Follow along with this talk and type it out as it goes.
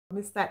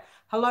Missed that.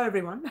 Hello,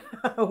 everyone.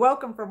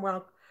 Welcome from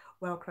Well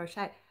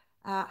Crochet.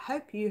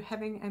 Hope you're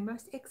having a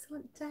most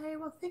excellent day.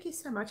 Well, thank you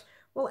so much.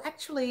 Well,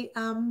 actually,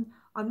 I'm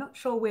not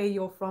sure where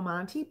you're from,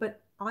 Auntie,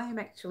 but I am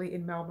actually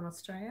in Melbourne,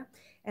 Australia,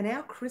 and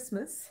our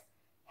Christmas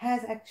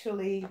has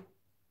actually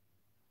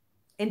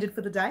ended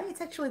for the day.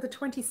 It's actually the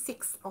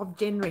 26th of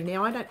January.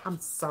 Now, I'm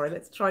sorry,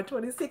 let's try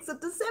 26th of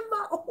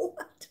December. Oh,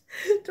 what?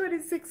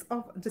 26th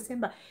of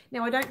December.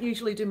 Now, I don't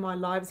usually do my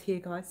lives here,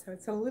 guys, so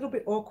it's a little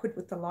bit awkward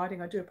with the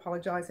lighting. I do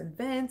apologize in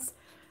advance.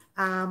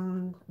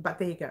 But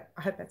there you go.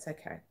 I hope that's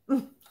okay.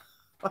 I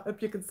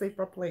hope you can see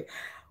properly.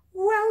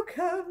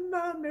 Welcome,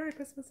 Merry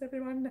Christmas,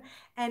 everyone.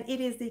 And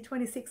it is the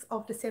 26th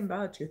of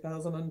December,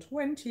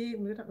 2020.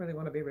 We don't really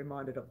want to be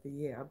reminded of the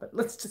year, but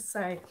let's just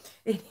say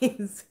it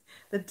is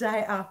the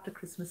day after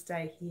Christmas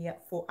Day here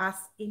for us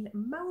in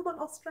Melbourne,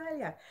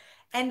 Australia.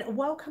 And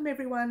welcome,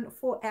 everyone,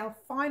 for our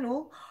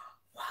final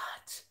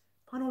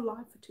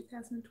live for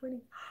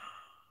 2020.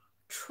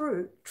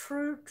 True.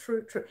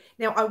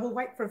 Now, I will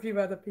wait for a few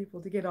other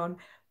people to get on,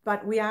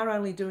 but we are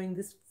only doing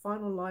this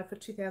final live for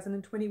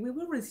 2020. We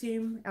will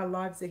resume our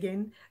lives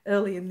again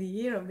early in the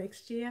year of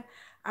next year,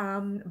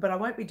 but I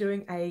won't be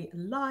doing a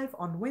live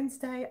on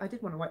Wednesday. I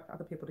did want to wait for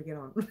other people to get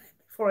on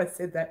before I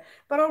said that,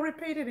 but I'll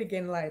repeat it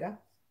again later.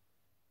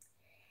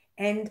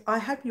 And I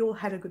hope you all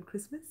had a good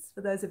Christmas,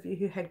 for those of you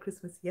who had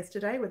Christmas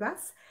yesterday with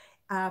us.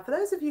 For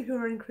those of you who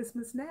are in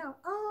Christmas now,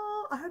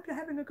 I hope you're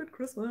having a good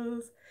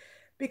Christmas.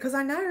 Because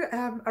I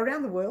know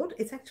around the world,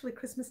 it's actually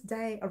Christmas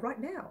Day right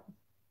now.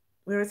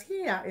 Whereas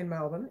here in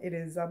Melbourne, it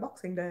is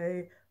Boxing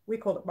Day. We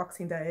call it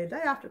Boxing Day,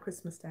 day after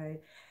Christmas Day.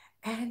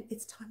 And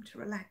it's time to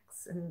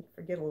relax and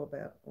forget all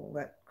about all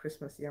that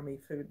Christmas yummy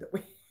food that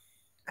we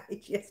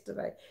ate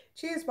yesterday.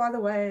 Cheers, by the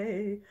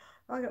way.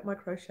 I got my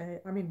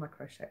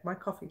my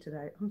coffee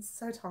today. I'm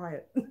so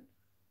tired.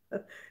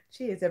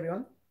 Cheers,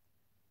 everyone.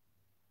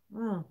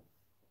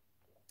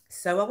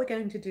 So what we're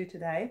going to do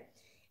today,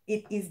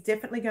 it is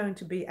definitely going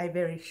to be a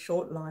very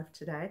short live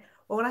today.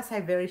 Well, when I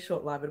say very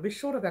short live, it'll be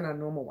shorter than our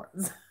normal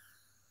ones.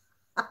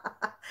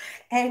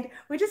 And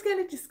we're just going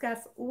to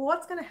discuss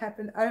what's going to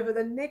happen over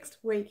the next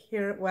week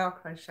here at Well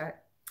Crochet.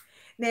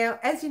 Now,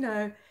 as you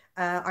know,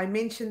 I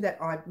mentioned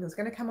that I was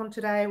going to come on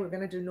today. We're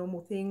going to do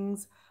normal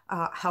things.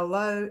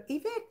 Hello,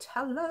 Yvette.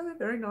 Hello.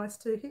 Very nice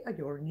to hear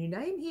your new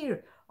name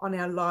here on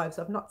our lives.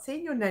 I've not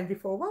seen your name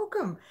before.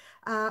 Welcome.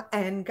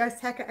 And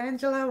Ghost Hacker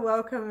Angela,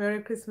 welcome.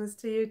 Merry Christmas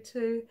to you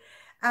too.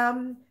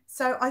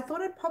 So I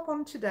thought I'd pop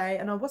on today,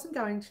 and I wasn't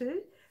going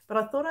to, but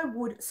I thought I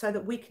would so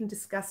that we can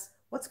discuss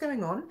what's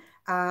going on.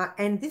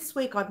 And this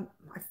week I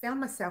found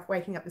myself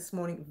waking up this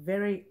morning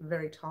very,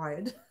 very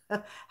tired.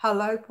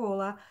 Hello,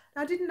 Paula.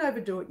 I didn't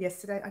overdo it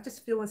yesterday. I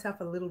just feel myself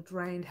a little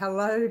drained.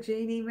 Hello,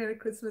 Jeannie. Merry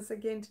Christmas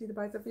again to the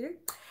both of you.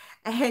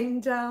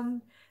 And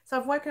so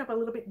I've woken up a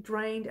little bit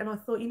drained, and I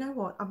thought, you know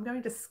what? I'm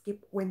going to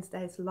skip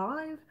Wednesday's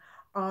live.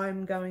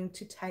 I'm going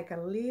to take a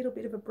little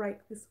bit of a break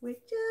this week,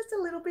 just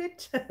a little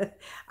bit.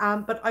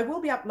 But I will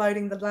be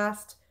uploading the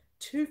last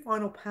two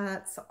final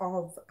parts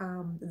of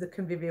the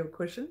convivial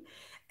cushion.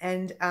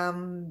 And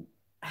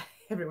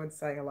everyone's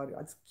saying hello.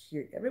 It's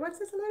cute. Everyone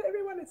says hello to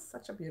everyone. It's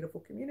such a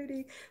beautiful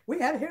community we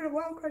have here at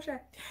Well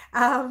Crochet.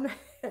 Hello.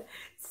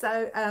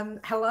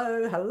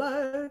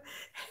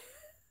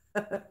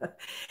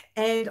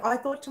 And I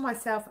thought to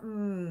myself,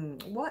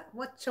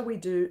 what shall we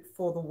do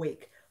for the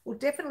week? We'll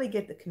definitely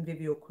get the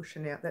convivial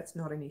cushion out. That's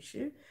not an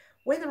issue.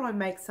 Whether I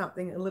make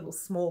something, a little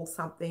small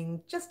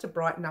something, just to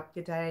brighten up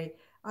your day,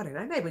 I don't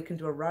know, maybe we can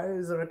do a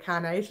rose or a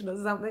carnation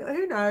or something.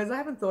 Who knows? I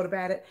haven't thought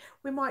about it.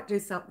 We might do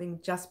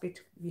something just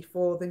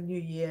before the new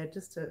year,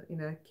 just to,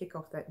 kick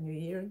off that new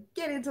year and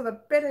get into the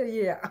better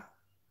year.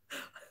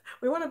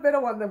 We want a better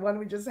one than one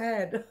we just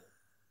had.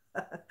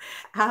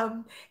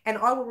 And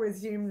I will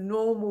resume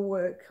normal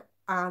work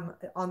on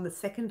the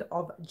 2nd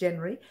of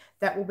January.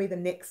 That will be the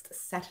next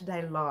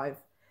Saturday live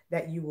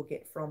that you will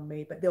get from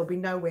me, but there'll be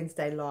no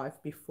Wednesday live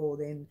before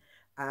then.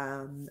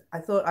 I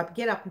thought I'd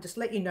get up and just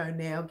let you know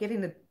now, get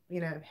in the,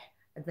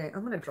 advance.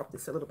 I'm going to drop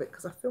this a little bit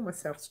because I feel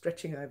myself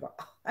stretching over.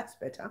 Oh, that's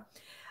better.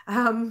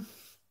 I'm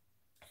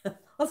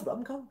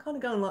kind of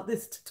going like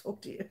this to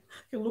talk to you.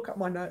 You'll look up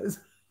my nose.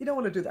 You don't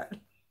want to do that.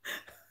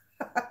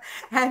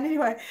 And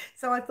anyway,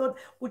 so I thought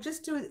we'll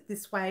just do it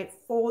this way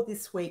for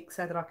this week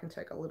so that I can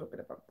take a little bit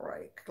of a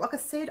break. Like I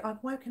said,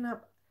 I've woken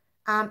up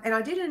and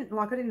I didn't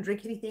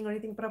drink anything or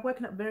anything, but I've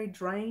woken up very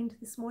drained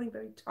this morning,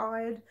 very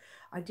tired.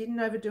 I didn't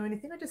overdo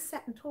anything. I just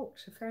sat and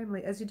talked to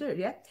family as you do,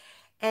 yeah.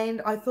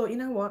 And I thought, you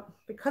know what,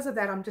 because of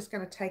that, I'm just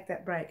going to take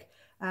that break.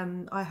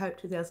 I hope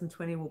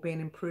 2020 will be an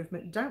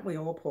improvement. Don't we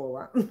all,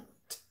 Paula?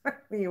 Don't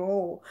we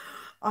all?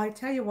 I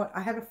tell you what,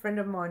 I have a friend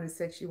of mine who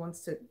said she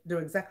wants to do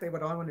exactly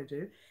what I want to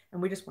do,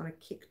 and we just want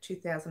to kick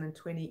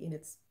 2020 in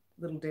its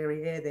little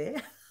derriere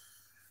there,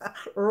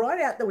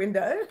 right out the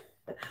window.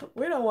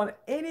 We don't want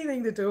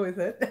anything to do with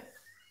it.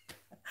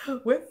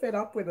 We're fed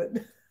up with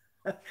it.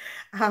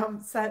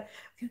 So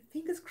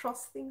fingers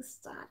crossed things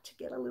start to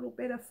get a little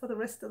better for the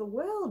rest of the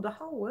world, the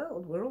whole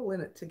world. We're all in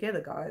it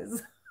together,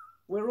 guys.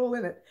 We're all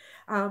in it.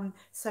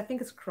 So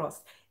fingers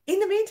crossed. In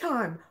the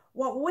meantime,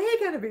 what we're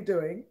going to be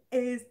doing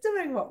is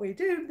doing what we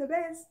do the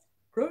best,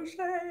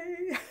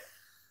 crochet.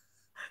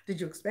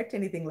 Did you expect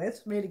anything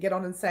less for me to get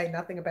on and say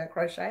nothing about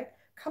crochet?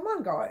 Come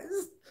on, guys.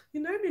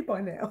 You know me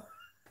by now.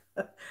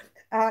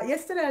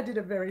 Yesterday I did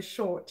a very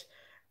short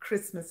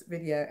Christmas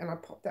video and I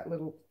popped that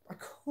little, I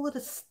call it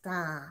a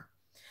star.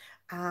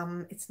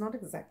 It's not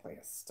exactly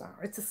a star,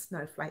 it's a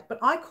snowflake, but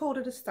I called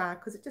it a star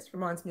because it just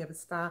reminds me of a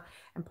star.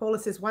 And Paula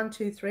says, 1,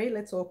 2, 3,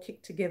 let's all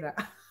kick together.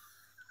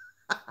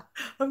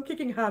 I'm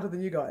kicking harder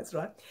than you guys,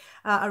 right?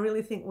 I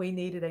really think we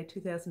needed a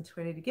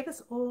 2020 to give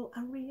us all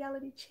a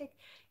reality check.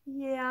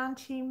 Yeah,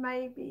 Auntie,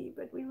 maybe,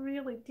 but we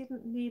really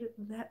didn't need it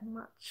that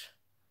much.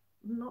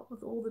 Not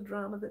with all the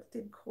drama that it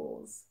did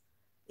cause.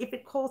 If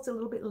it caused a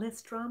little bit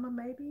less drama,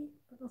 maybe,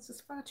 but it was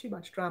just far too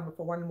much drama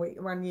for 1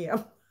 week, 1 year.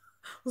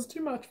 It was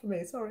too much for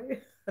me,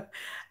 sorry.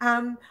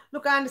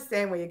 Look, I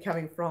understand where you're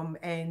coming from,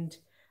 and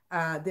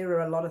there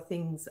are a lot of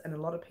things and a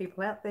lot of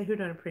people out there who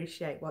don't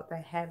appreciate what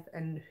they have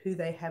and who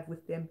they have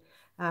with them.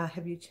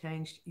 Have you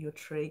changed your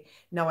tree?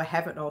 No, I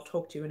haven't. I'll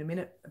talk to you in a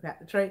minute about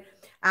the tree.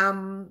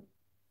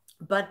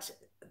 But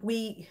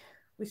we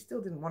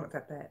still didn't want it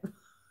that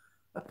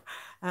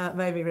bad.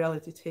 Maybe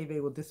reality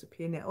TV will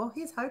disappear now. Oh,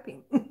 here's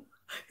hoping.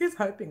 Here's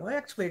hoping. I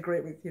actually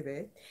agree with you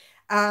there.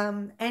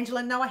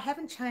 Angela, no, I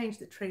haven't changed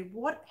the tree.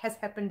 What has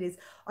happened is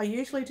I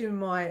usually do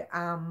my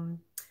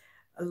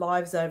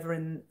lives over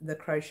in the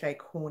crochet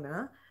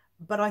corner,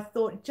 but I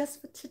thought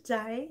just for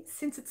today,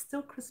 since it's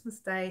still Christmas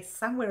Day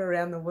somewhere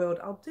around the world,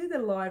 I'll do the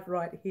live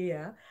right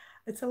here.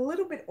 It's a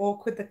little bit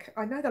awkward.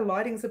 I know the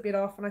lighting's a bit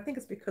off, and I think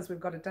it's because we've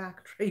got a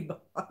dark tree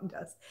behind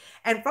us.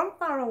 And from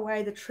far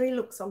away, the tree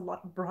looks a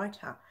lot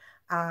brighter.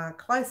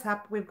 Close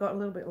up, we've got a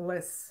little bit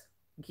less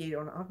gear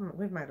on.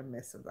 We've made a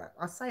mess of that.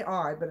 I say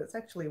I, but it's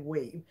actually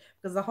we,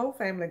 because the whole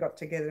family got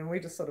together and we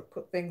just sort of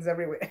put things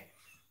everywhere.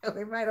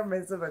 We made a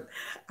mess of it.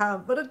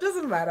 But it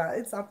doesn't matter.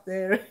 It's up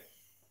there.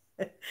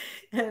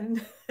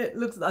 And it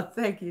looks like,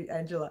 thank you,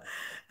 Angela.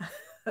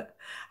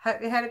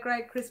 Hope you had a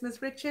great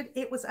Christmas, Richard.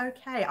 It was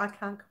okay. I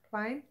can't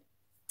complain.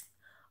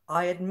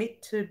 I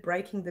admit to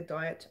breaking the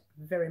diet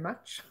very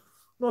much,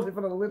 not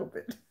even a little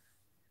bit.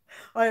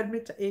 I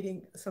admit to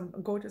eating some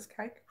gorgeous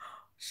cake.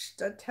 Shh,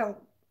 don't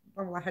tell.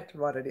 Well, I had to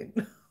write it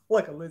in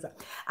like a loser.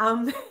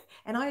 And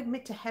I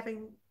admit to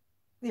having,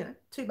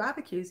 2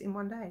 barbecues in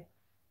one day.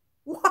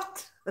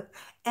 What?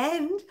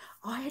 And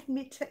I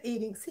admit to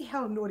eating, see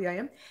how naughty I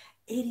am,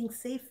 eating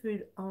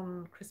seafood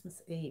on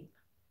Christmas Eve.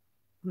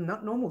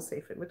 Not normal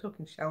seafood. We're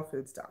talking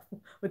shellfood stuff.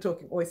 We're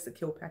talking oyster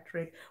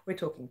Kilpatrick. We're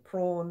talking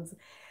prawns.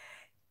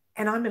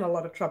 And I'm in a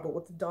lot of trouble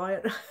with the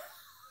diet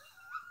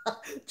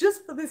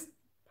just for this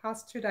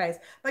past 2 days.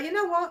 But you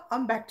know what?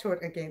 I'm back to it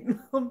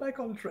again. I'm back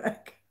on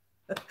track.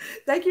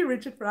 Thank you,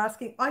 Richard, for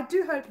asking. I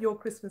do hope your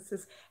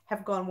Christmases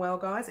have gone well,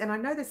 guys. And I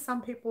know there's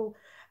some people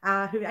who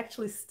are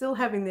actually still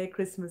having their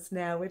Christmas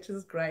now, which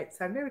is great.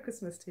 So Merry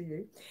Christmas to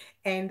you.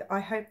 And I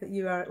hope that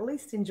you are at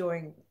least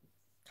enjoying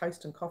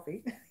toast and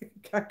coffee. You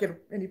can't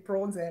get any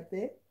prawns out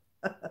there.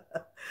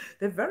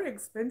 They're very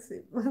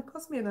expensive. It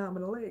cost me an arm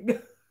and a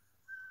leg.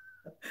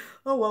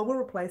 Oh, well, we'll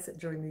replace it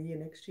during the year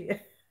next year.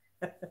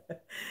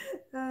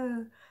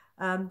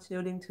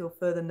 Tuning till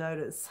further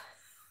notice.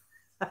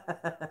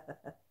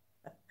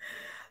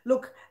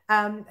 Look,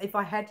 if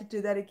I had to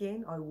do that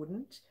again, I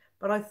wouldn't.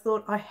 But I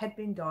thought I had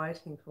been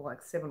dieting for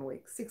like 7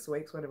 weeks, 6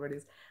 weeks, whatever it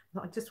is.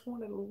 I just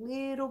wanted a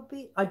little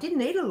bit. I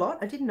didn't eat a lot.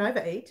 I didn't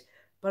overeat,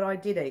 but I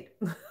did eat.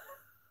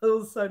 It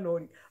was so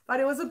naughty. But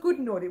it was a good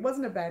naughty. It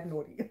wasn't a bad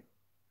naughty.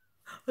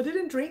 I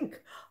didn't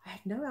drink. I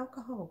had no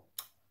alcohol.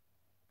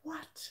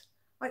 What?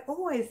 I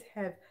always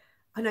have.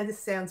 I know this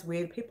sounds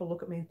weird. People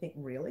look at me and think,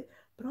 really?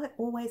 But I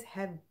always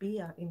have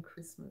beer in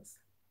Christmas.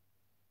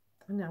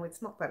 No,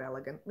 it's not that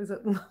elegant, is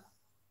it?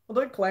 I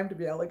don't claim to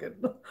be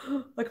elegant.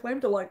 I claim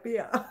to like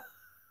beer.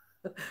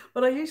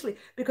 But I usually,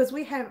 because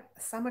we have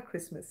summer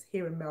Christmas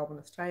here in Melbourne,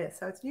 Australia,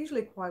 so it's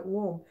usually quite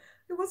warm.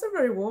 It wasn't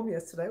very warm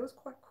yesterday. It was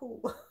quite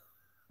cool.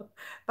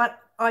 But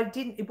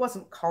it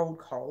wasn't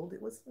cold.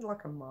 It was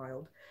like a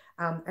mild.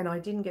 And I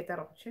didn't get that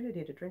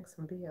opportunity to drink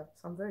some beer.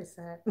 So I'm very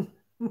sad.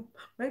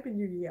 Maybe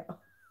New Year.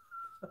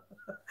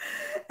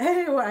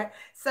 Anyway,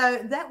 so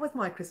that was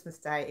my Christmas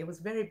day. It was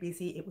very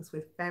busy. It was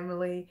with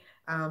family.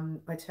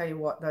 I tell you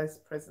what, those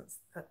presents,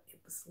 it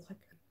was like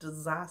a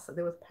disaster.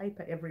 There was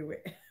paper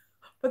everywhere.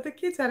 But the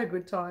kids had a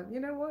good time. You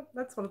know what?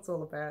 That's what it's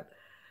all about.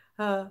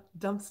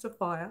 Dumpster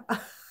fire. A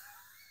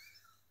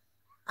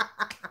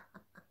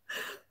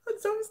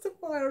dumpster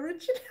fire,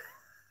 Richard.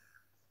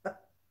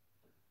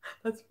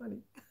 That's funny.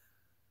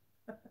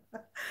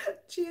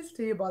 Cheers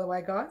to you, by the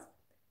way, guys.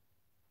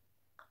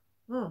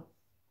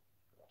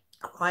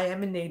 I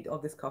am in need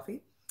of this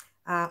coffee.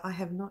 I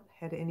have not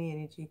had any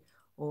energy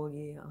all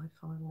year. I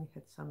finally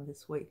had some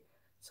this week.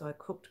 So I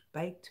cooked,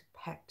 baked,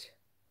 packed.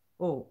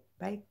 Oh,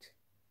 baked,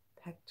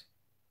 packed,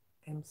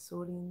 and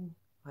sorting.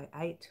 I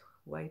ate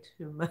way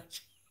too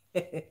much.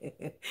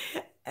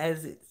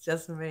 As it's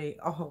just me.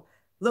 Oh,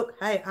 look,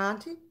 hey,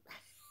 Auntie,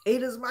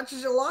 eat as much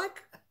as you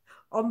like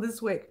on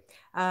this week.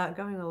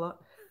 Going a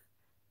lot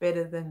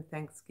better than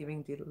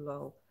Thanksgiving did,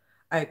 lol.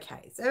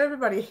 Okay, so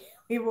everybody,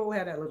 we've all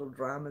had our little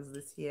dramas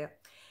this year.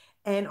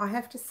 And I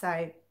have to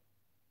say,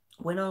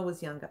 when I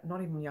was younger,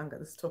 not even younger,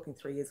 this is talking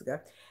 3 years ago,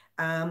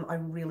 I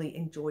really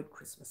enjoyed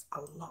Christmas a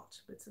lot.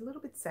 But it's a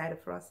little bit sadder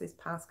for us these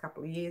past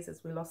couple of years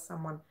as we lost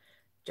someone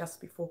just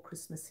before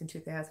Christmas in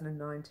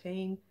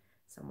 2019,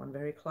 someone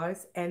very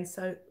close. And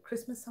so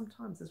Christmas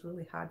sometimes is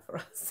really hard for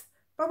us.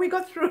 But we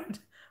got through it.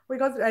 We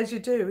got through, as you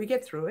do, we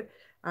get through it.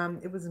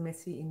 It was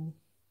messy in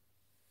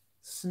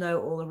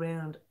snow all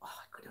around. Oh,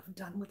 I could have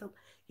done with it.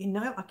 You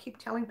know, I keep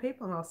telling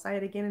people, and I'll say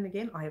it again and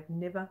again, I have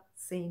never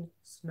seen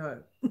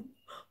snow.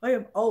 I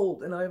am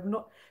old and I have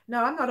not.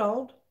 No, I'm not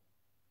old.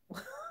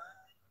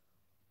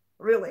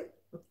 Really?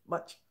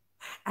 Much.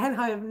 And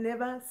I have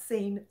never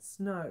seen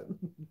snow.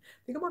 I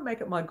think I might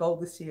make it my goal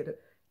this year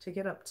to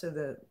get up to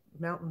the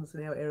mountains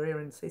in our area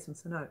and see some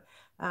snow.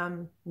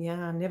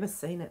 Yeah, I've never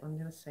seen it. I've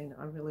never seen it.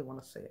 I really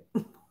want to see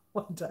it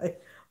one day.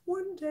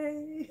 One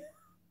day.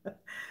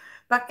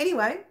 But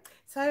anyway,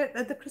 so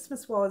the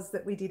Christmas was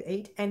that we did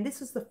eat, and this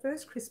was the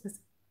first Christmas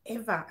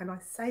ever, and I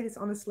say this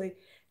honestly,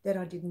 that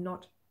I did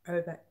not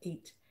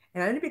overeat.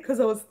 And only because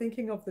I was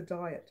thinking of the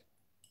diet.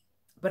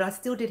 But I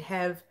still did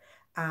have,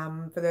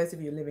 for those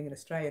of you living in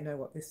Australia know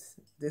what this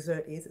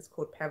dessert is. It's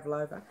called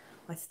pavlova.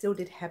 I still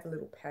did have a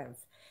little pav.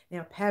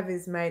 Now, pav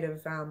is made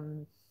of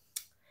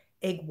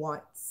egg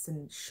whites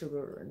and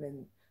sugar, and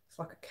then it's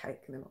like a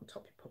cake, and then on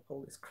top you put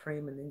all this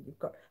cream, and then you've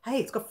got, hey,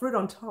 it's got fruit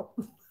on top.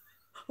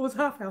 It was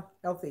half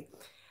healthy.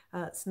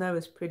 Snow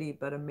is pretty,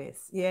 but a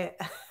mess. Yeah,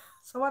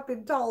 so I've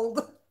been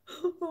told.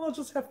 I'll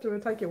just have to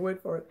take your word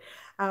for it.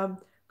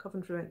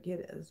 Coventry won't get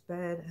it as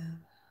bad.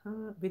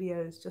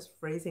 Video is just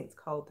freezing. It's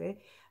cold there.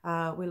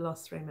 We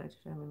lost 3 major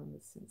family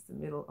members since the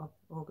middle of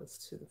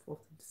August to the 4th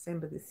of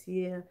December this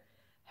year.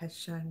 Has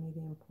shown me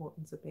the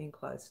importance of being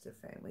close to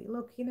family.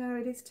 Look, you know,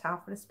 it is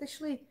tough, and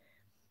especially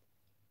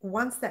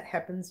once that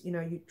happens, you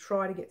know, you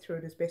try to get through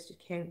it as best you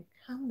can.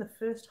 Come the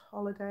first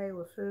holiday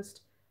or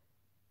first,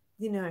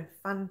 you know,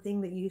 fun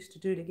thing that you used to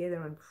do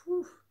together, and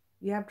whew,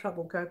 you have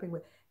trouble coping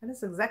with. And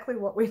it's exactly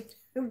what we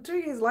do. 2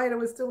 years later,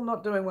 we're still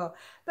not doing well.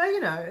 But, you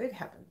know, it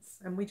happens.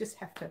 And we just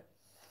have to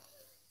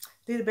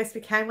do the best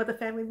we can with the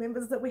family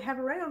members that we have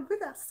around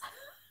with us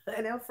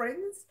and our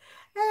friends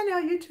and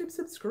our YouTube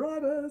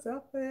subscribers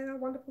out there,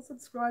 wonderful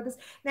subscribers.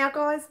 Now,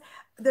 guys,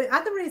 the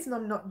other reason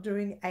I'm not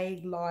doing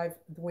a live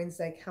the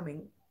Wednesday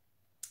coming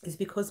is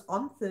because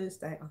on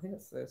Thursday, I think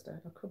it's Thursday,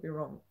 I could be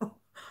wrong, a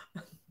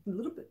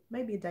little bit,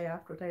 maybe a day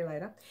after, a day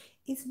later,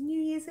 is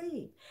New Year's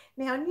Eve.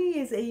 Now, New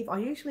Year's Eve, I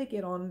usually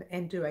get on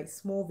and do a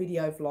small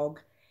video vlog,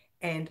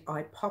 and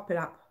I pop it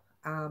up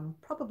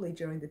probably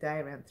during the day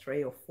around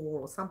 3 or 4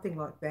 or something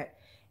like that,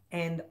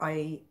 and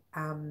I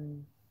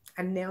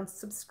announce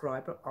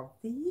subscriber of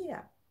the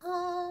year.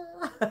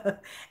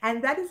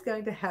 And that is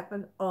going to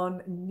happen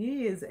on New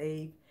Year's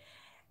Eve.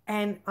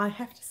 And I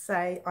have to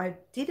say, I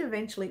did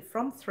eventually,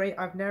 from 3,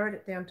 I've narrowed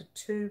it down to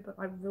 2, but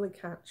I really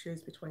can't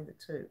choose between the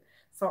 2.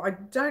 So I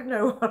don't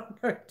know what I'm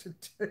going to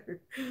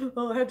do.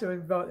 Well, I had to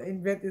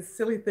invent this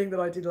silly thing that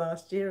I did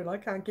last year, and I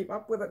can't keep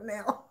up with it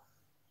now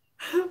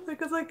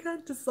because I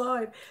can't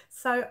decide.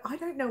 So I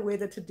don't know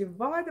whether to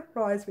divide the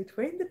prize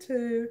between the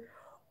 2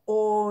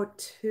 or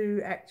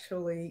to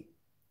actually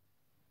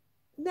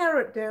narrow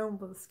it down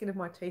with the skin of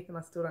my teeth, and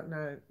I still don't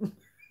know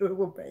who it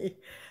will be.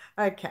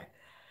 Okay.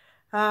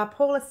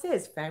 Paula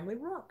says, family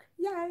rock.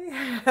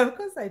 Yay. Of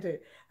course they do.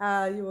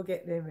 You will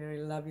get there, Mary.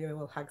 Love you. And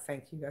we'll hug.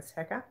 Thank you, Ghost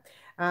Hacker.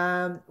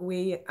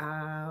 We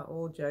are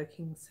all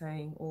joking,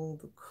 saying all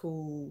the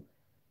cool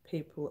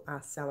people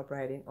are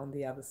celebrating on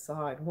the other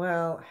side.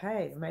 Well,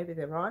 hey, maybe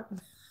they're right.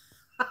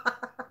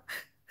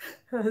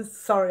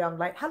 Sorry, I'm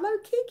late. Hello,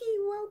 Kiki.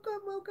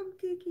 Welcome, welcome,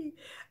 Kiki.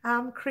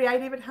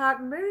 Creative at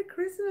heart. Merry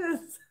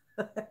Christmas.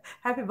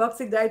 Happy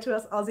Boxing Day to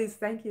us, Aussies.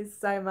 Thank you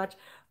so much.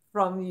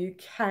 From the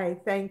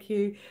UK. Thank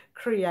you,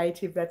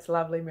 Creative. That's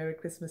lovely. Merry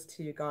Christmas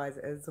to you guys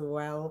as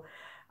well.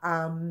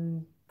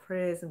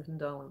 Prayers and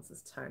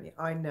condolences, Tony.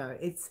 I know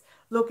it's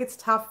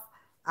tough,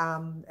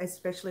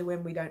 especially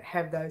when we don't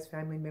have those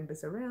family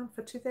members around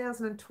for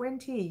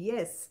 2020.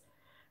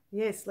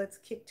 Yes, let's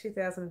kick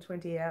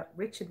 2020 out.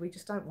 Richard, we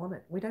just don't want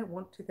it. We don't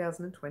want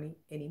 2020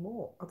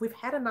 anymore. We've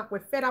had enough. We're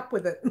fed up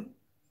with it.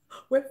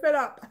 We're fed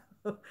up.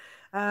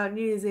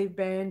 New Year's Eve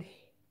band.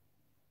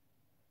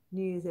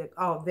 New Year's Eve.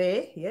 Oh,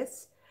 there,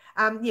 yes.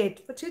 Yeah,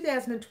 for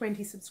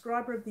 2020,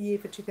 subscriber of the year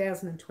for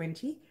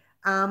 2020.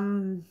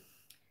 The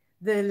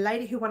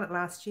lady who won it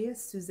last year,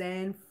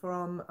 Suzanne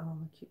from, oh,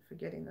 I keep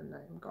forgetting the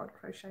name, God,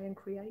 Crochet and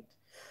Create.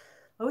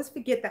 I always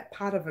forget that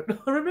part of it.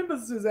 I remember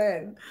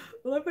Suzanne.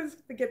 Well, I always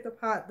forget the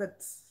part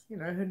that's, you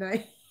know, her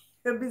name,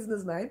 her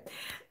business name.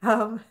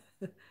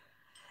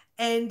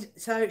 And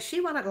so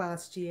she won it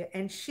last year,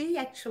 and she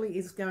actually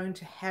is going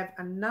to have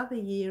another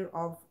year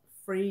of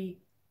free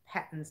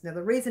patterns. Now,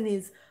 the reason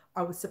is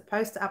I was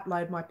supposed to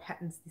upload my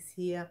patterns this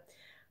year.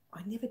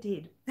 I never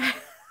did.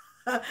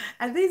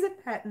 And these are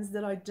patterns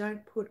that I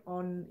don't put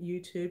on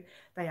YouTube.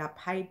 They are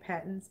paid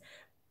patterns,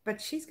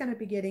 but she's going to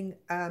be getting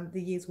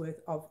the year's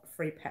worth of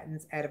free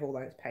patterns out of all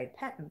those paid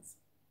patterns.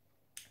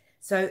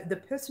 So the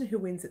person who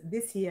wins it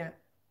this year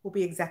will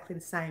be exactly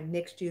the same.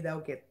 Next year,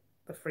 they'll get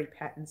the free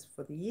patterns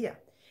for the year.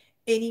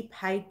 Any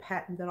paid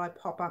pattern that I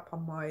pop up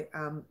on my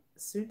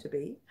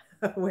soon-to-be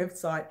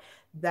website,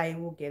 they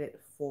will get it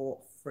for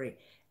free.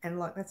 And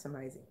like, that's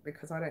amazing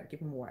because I don't give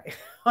them away.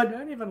 I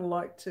don't even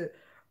like to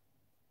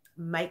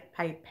make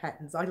paid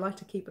patterns. I like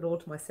to keep it all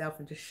to myself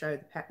and just show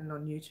the pattern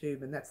on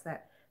YouTube, and that's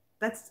that.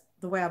 That's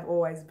the way I've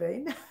always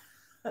been.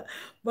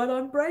 But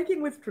I'm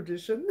breaking with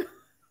tradition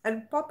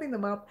and popping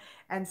them up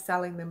and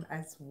selling them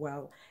as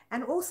well.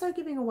 And also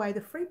giving away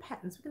the free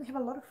patterns. We're going to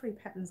have a lot of free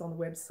patterns on the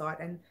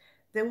website, and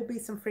there will be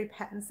some free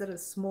patterns that are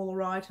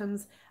smaller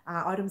items,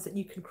 items that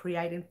you can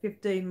create in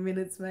 15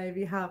 minutes,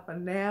 maybe half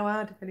an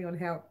hour, depending on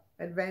how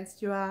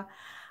advanced you are.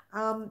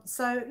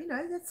 So, you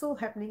know, that's all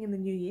happening in the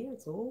new year.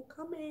 It's all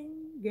coming.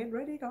 Get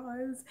ready,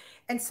 guys.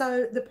 And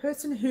so the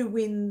person who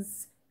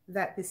wins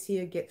that this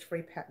year gets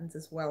free patterns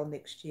as well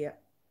next year,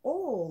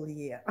 all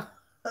year.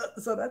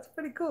 So that's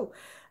pretty cool.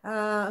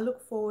 I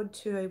look forward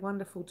to a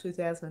wonderful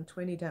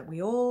 2020, don't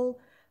we all?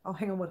 Oh,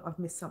 hang on, I've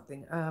missed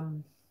something.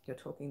 You're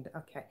talking to,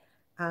 okay,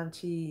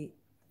 Auntie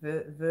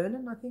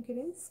Vernon, I think it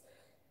is.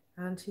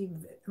 Auntie,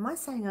 am I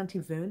saying Auntie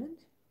Vernon?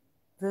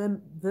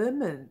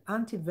 Vermin,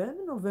 Auntie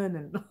Vernon or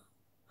Vernon?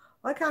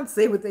 I can't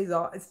see with these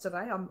eyes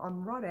today.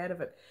 I'm right out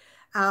of it.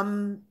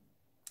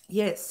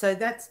 Yes, so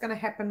that's going to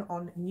happen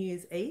on New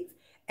Year's Eve.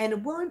 And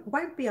it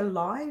won't be a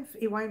live.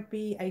 It won't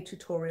be a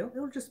tutorial.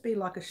 It'll just be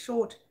like a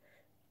short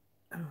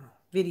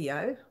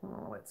video.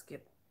 Oh, let's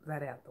get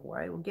that out of the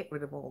way. We'll get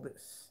rid of all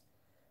this.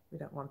 We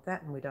don't want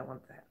that and we don't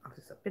want that. Oh,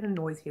 there's a bit of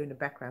noise here in the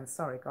background.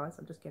 Sorry, guys.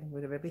 I'm just getting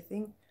rid of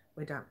everything.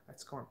 We're done.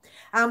 That's gone.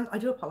 I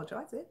do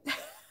apologise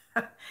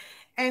there.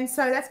 And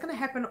so that's going to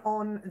happen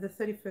on the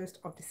 31st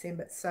of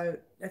December. So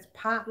that's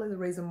partly the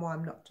reason why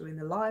I'm not doing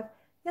the live.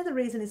 The other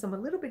reason is I'm a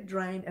little bit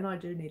drained and I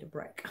do need a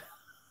break.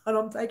 And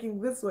I'm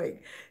taking this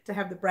week to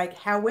have the break.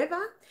 However,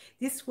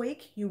 this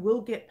week you will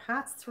get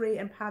parts 3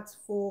 and parts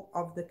 4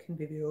 of the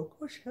convivial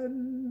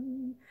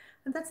cushion.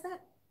 And that's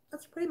that.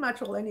 That's pretty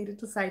much all I needed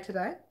to say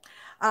today.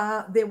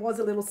 There was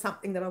a little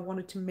something that I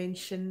wanted to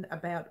mention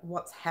about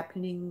what's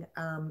happening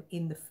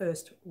in the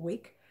first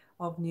week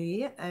of New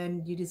Year,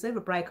 and you deserve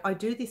a break. I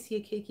do this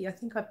year, Kiki. I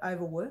think I've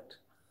overworked.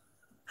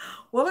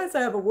 Well, I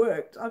say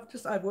overworked. I've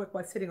just overworked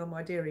by sitting on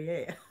my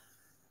derriere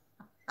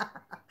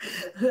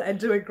and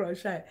doing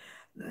crochet.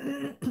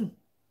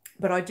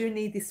 But I do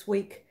need this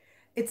week.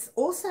 It's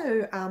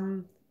also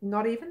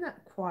not even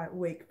that quiet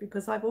week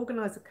because I've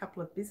organised a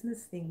couple of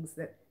business things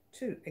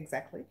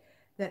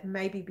that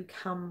maybe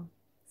become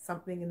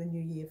something in the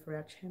new year for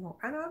our channel.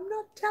 And I'm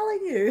not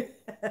telling you,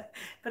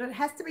 but it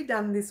has to be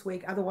done this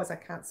week. Otherwise I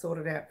can't sort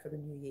it out for the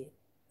new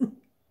year.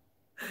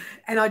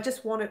 And I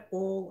just want it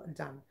all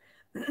done.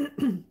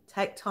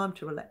 Take time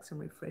to relax and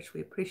refresh.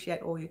 We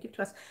appreciate all you give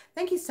to us.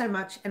 Thank you so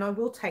much. And I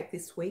will take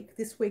this week.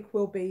 This week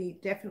will be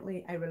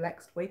definitely a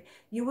relaxed week.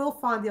 You will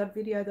find the odd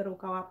video that'll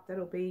go up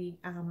that'll be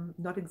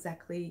not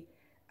exactly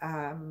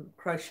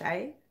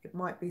crochet. It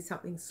might be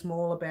something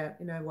small about,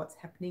 you know, what's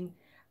happening.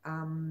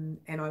 And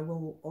I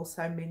will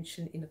also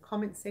mention in the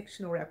comment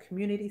section or our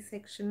community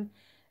section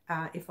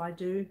if I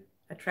do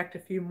attract a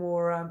few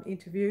more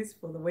interviews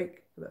for the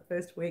week, for the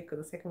first week or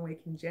the second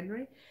week in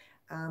January.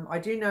 I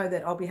do know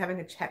that I'll be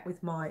having a chat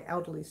with my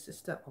elderly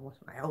sister, or what's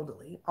my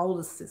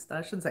oldest sister,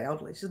 I shouldn't say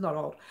elderly, she's not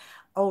old,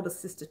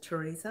 oldest sister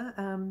Teresa.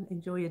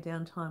 Enjoy your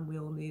downtime, we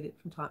all need it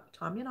from time to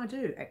time, and I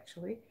do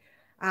actually.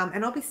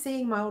 And I'll be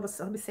seeing all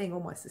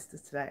my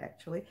sisters today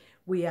actually.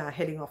 We are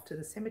heading off to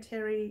the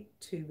cemetery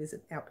to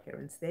visit our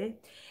parents there.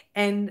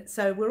 And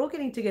so we're all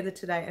getting together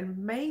today, and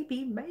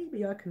maybe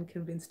I can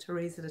convince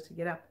Teresa to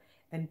get up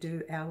and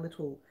do our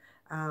little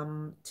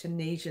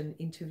Tunisian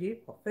interview,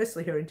 well,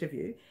 firstly her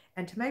interview,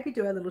 and to maybe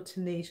do a little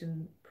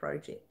Tunisian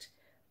project.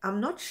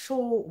 I'm not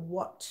sure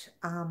what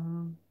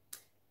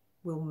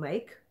we'll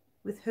make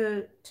with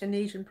her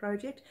Tunisian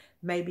project.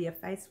 Maybe a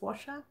face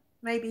washer,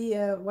 maybe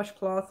a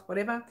washcloth,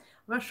 whatever. I'm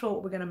not sure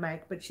what we're going to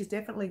make, but she's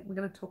definitely, we're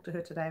going to talk to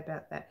her today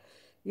about that.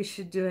 You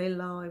should do a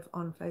live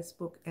on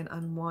Facebook and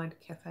Unwind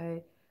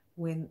Cafe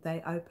when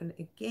they open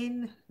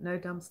again. No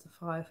dumpster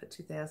fire for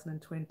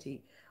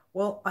 2020.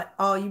 Well,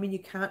 oh, you mean you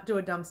can't do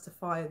a dumpster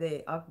fire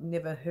there? I've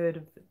never heard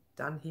of it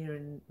done here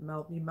in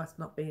Melbourne. You must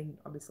not be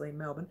obviously in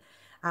Melbourne.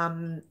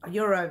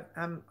 You're a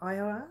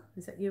Iowa?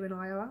 Is that you in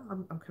Iowa?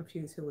 I'm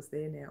confused who was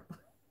there now.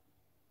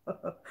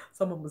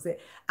 Someone was there.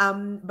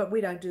 But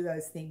we don't do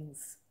those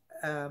things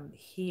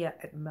here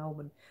at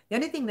Melbourne. The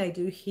only thing they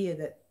do here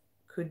that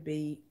could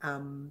be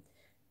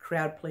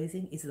crowd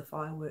pleasing is the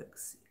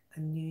fireworks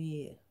and New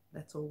Year.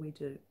 That's all we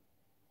do.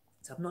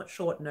 So I'm not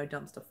sure what no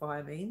dumpster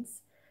fire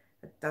means.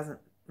 It doesn't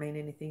mean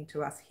anything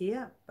to us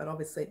here, but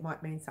obviously it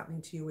might mean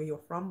something to you where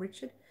you're from,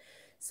 Richard.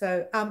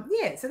 So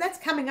yeah, so that's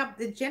coming up.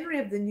 The January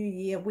of the new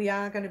year, we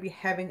are going to be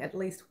having at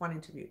least one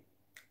interview.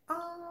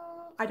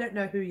 I don't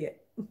know who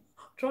yet. I'm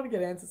trying to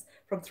get answers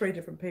from 3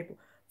 different people.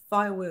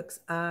 Fireworks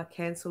are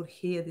cancelled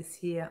here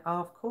this year. Oh,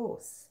 of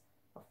course.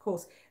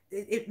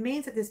 it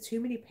means that there's too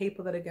many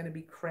people that are going to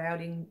be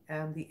crowding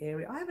the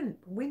area.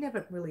 We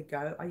never really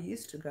go. I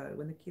used to go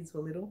when the kids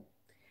were little.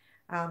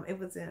 It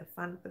was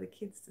fun for the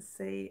kids to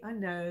see. I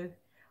know,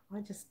 I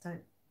just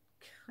don't,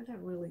 I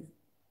don't really,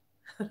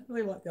 I don't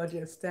really like the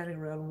idea of standing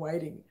around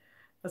waiting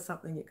for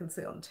something you can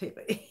see on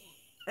TV.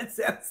 It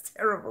sounds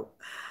terrible.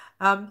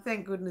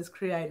 Thank goodness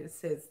Creator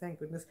says, thank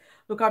goodness.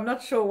 Look, I'm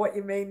not sure what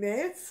you mean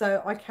there,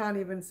 so I can't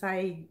even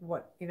say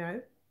what,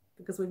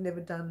 because we've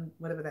never done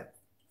whatever that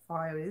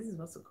fire is.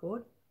 What's it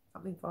called?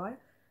 Something fire,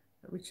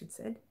 that Richard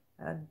said.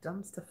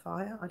 Dumpster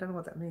fire. I don't know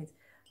what that means.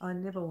 I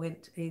never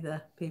went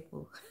either,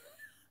 people.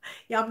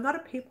 Yeah, I'm not a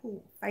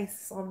people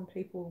face on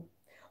people.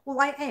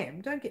 Well, I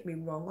am. Don't get me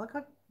wrong. Like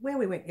where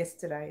we went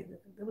yesterday,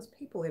 there was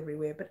people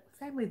everywhere, but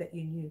family that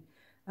you knew.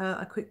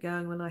 I quit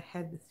going when I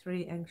had the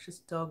 3 anxious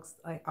dogs.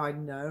 I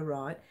know,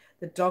 right?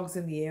 The dogs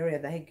in the area,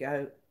 they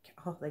go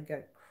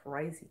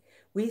crazy.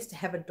 We used to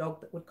have a dog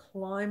that would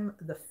climb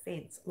the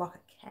fence like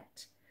a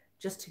cat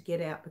just to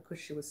get out because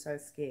she was so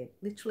scared.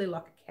 Literally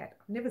like a cat.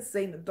 I've never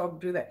seen a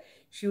dog do that.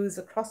 She was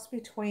a cross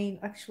between,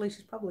 actually,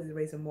 she's probably the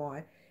reason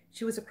why.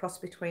 She was a cross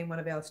between one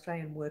of our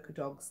Australian worker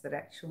dogs that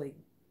actually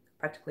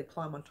practically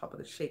climb on top of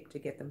the sheep to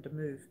get them to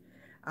move.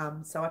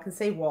 So I can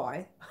see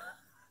why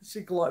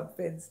she climbed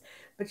fence.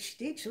 But she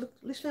did. She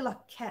looked literally like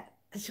a cat.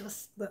 And she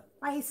was the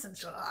face, and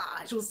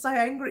she was so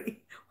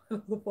angry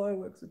when the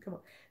fireworks would come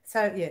up.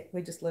 So yeah,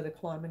 we just let her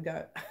climb and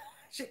go.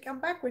 She'd come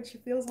back when she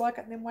feels like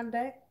it, and then one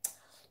day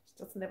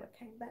she just never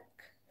came back.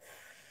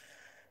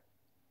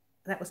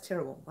 That was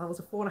terrible. It was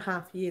a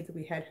 4.5 years that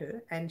we had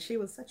her, and she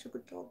was such a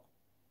good dog.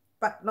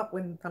 But not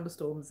when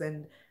thunderstorms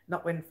and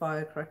not when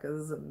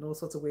firecrackers and all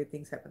sorts of weird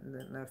things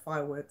happen. No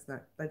fireworks, no,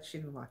 she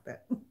didn't like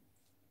that.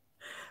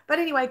 But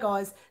anyway,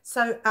 guys,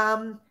 so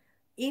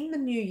in the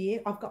new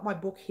year, I've got my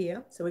book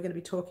here, so we're going to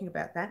be talking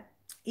about that.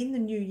 In the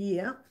new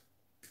year,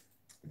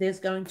 there's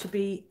going to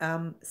be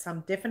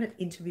some definite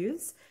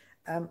interviews.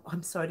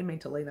 I'm sorry, I didn't mean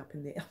to lean up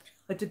in there. I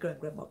had to go and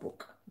grab my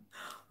book.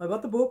 I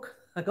got the book,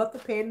 I got the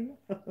pen,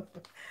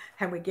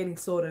 and we're getting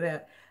sorted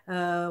out.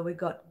 We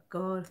got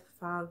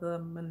Godfather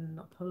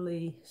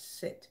Monopoly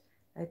set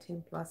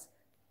 18 plus.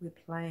 We're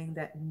playing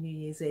that New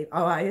Year's Eve.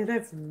 Oh, yeah,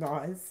 that's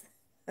nice.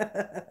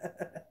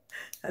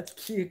 That's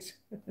cute.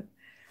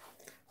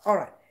 All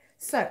right,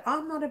 so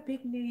I'm not a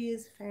big New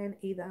Year's fan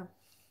either,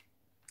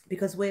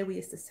 because where we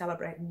used to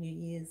celebrate New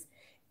Year's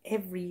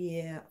every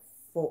year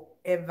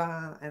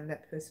forever, and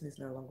that person is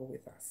no longer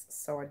with us,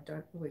 so I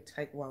don't really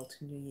take well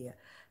to New Year.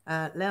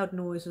 Loud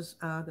noises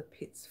are the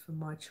pits for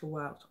my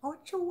chihuahuas. Oh,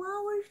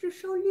 chihuahuas, they're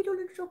so little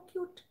and so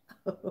cute.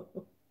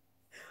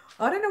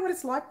 I don't know what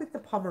it's like with the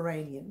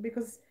Pomeranian,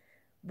 because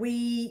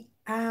we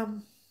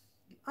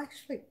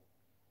actually,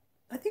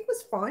 I think it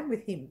was fine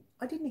with him.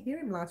 I didn't hear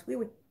him last. We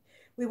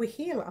were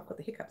here. I've got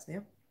the hiccups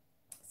now.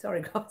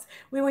 Sorry, guys.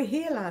 We were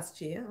here last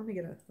year. Let me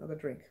get another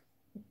drink.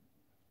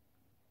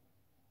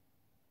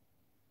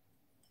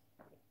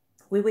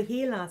 We were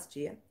here last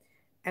year,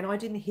 and I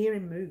didn't hear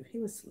him move.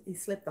 He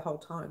slept the whole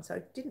time, so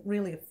it didn't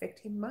really affect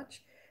him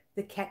much.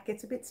 The cat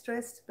gets a bit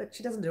stressed, but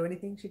she doesn't do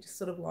anything. She just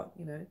sort of like,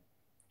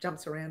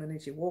 jumps around, and then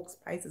she walks,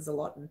 paces a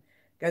lot, and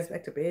goes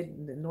back to bed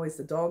and annoys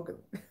the dog.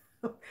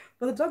 But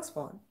the dog's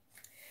fine.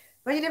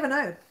 But you never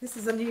know. This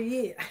is a new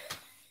year,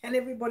 and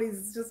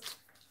everybody's just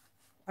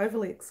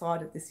overly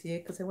excited this year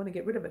because they want to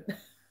get rid of it.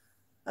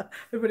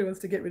 Everybody wants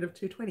to get rid of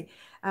 220.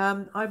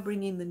 I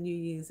bring in the New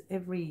Year's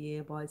every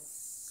year by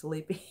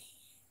sleeping.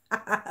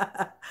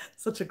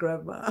 Such a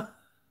grandma.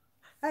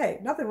 Hey,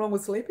 nothing wrong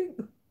with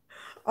sleeping.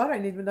 I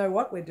don't even know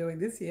what we're doing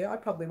this year. I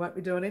probably won't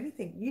be doing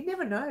anything. You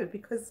never know,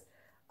 because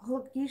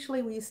look,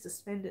 usually we used to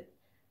spend it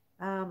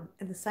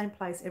in the same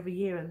place every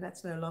year, and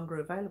that's no longer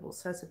available.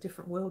 So it's a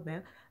different world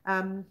now.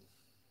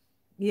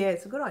 Yeah,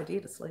 it's a good idea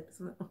to sleep,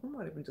 isn't it? I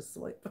might even just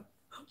sleep.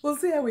 We'll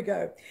see how we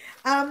go.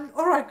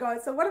 All right,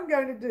 guys. So what I'm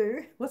going to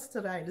do, what's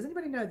today? Does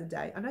anybody know the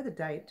date? I know the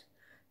date,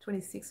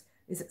 26th.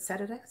 Is it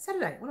Saturday?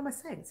 Saturday. What am I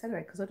saying?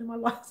 Saturday, because I do my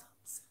lives.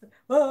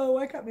 Oh,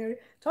 wake up, Mary.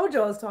 Told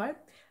you I was tired.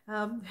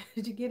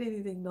 Did you get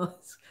anything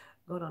nice?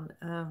 Got on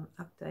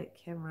update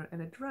camera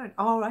and a drone.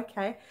 Oh,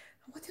 okay.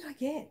 What did I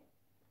get?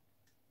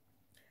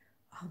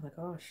 Oh my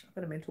gosh, I've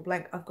got a mental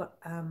blank. I've got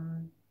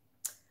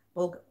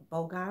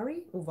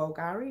Bulgari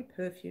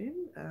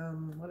perfume.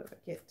 What did I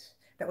get?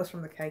 That was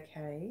from the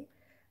KK.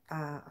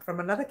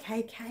 From another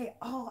KK.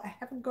 Oh, I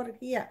haven't got it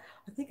here.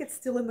 I think it's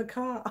still in the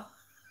car.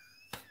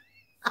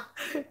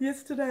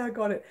 Yesterday I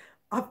got it.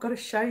 I've got to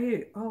show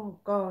you. Oh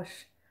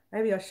gosh,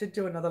 maybe I should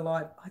do another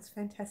live. Oh, it's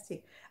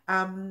fantastic.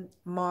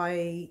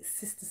 My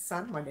sister's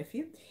son, my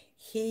nephew,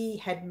 he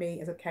had me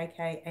as a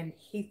KK, and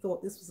he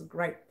thought this was a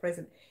great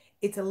present.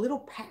 It's a little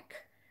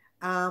pack,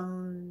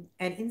 and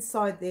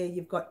inside there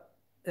you've got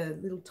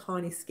little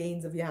tiny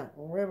skeins of yarn,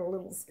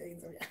 little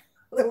skeins of yarn,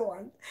 little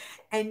ones,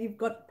 and you've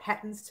got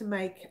patterns to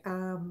make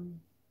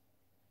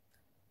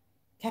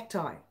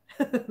cacti,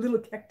 little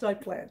cacti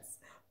plants.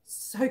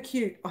 So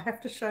cute. I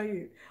have to show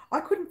you. I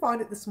couldn't find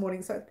it this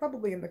morning, so it's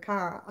probably in the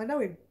car. I know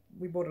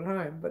we brought it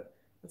home, but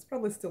it's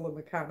probably still in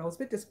the car. And I was a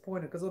bit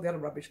disappointed because all the other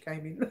rubbish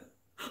came in.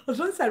 I was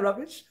trying to say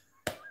rubbish.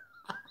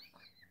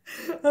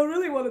 I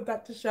really wanted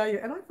that to show you,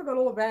 and I forgot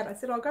all about it. I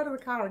said I'll go to the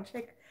car and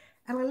check,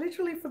 and I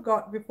literally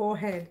forgot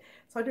beforehand.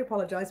 So I do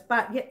apologize,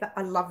 but yeah,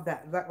 I love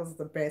that. That was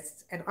the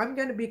best, and I'm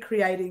going to be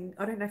creating.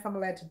 I don't know if I'm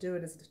allowed to do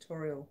it as a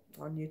tutorial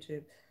on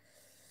YouTube.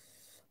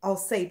 I'll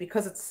see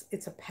because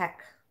it's a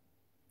pack.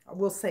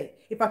 We'll see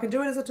if I can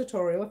do it as a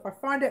tutorial. If I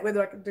find out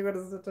whether I can do it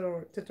as a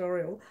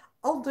tutorial,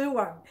 I'll do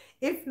one.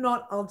 If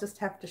not, I'll just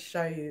have to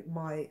show you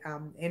my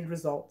end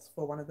results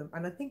for one of them.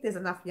 And I think there's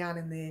enough yarn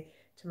in there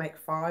to make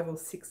 5 or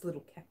 6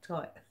 little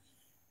cacti.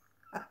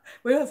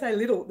 When I say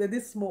little, they're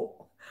this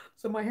small.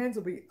 So my hands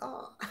will be,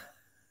 ah.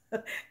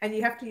 And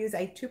you have to use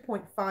a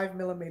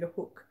 2.5mm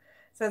hook.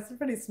 So it's a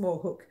pretty small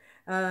hook.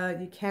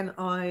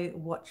 I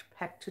watch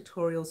pack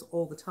tutorials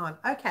all the time.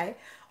 Okay,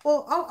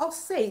 well, I'll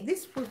see.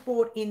 This was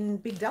bought in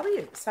Big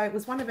W. So it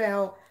was one of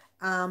our,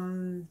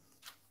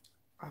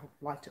 I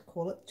like to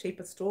call it,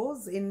 cheaper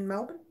stores in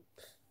Melbourne.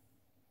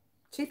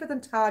 Cheaper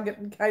than Target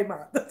and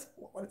Kmart. That's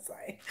what I want to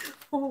say.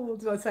 Oh,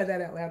 did I say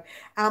that out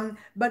loud?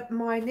 But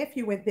my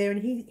nephew went there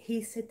and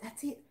he said,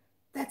 that's it.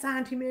 That's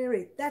Auntie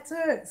Mary. That's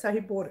her. So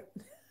he bought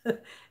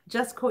it.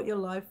 Just caught your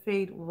live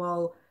feed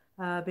while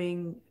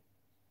being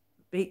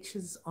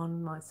beaches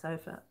on my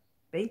sofa.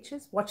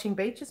 Beaches? Watching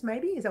Beaches,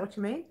 maybe? Is that what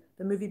you mean?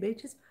 The movie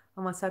Beaches?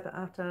 On my sofa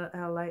after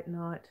our late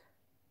night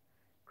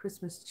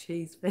Christmas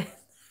cheese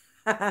fest.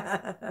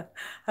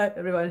 Hope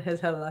everyone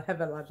have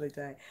a lovely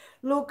day.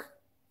 Look,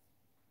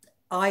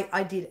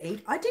 I did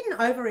eat. I didn't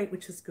overeat,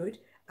 which was good.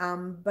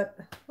 But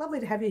lovely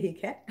to have you here,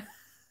 Kat.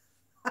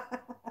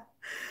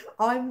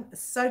 I'm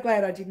so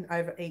glad I didn't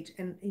overeat.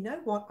 And you know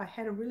what? I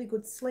had a really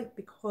good sleep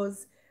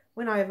because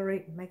when I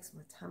overeat, it makes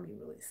my tummy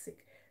really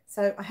sick.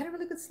 So I had a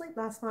really good sleep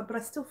last night, but I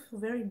still feel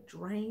very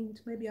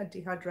drained. Maybe I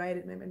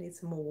dehydrated. Maybe I need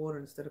some more water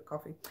instead of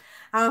coffee.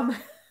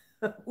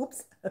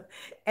 Oops.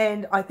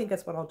 And I think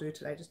that's what I'll do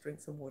today. Just drink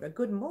some water.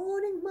 Good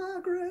morning,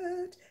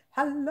 Margaret.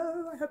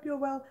 Hello. I hope you're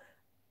well.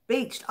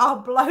 Beached. Oh,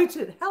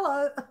 bloated.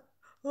 Hello.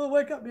 Oh,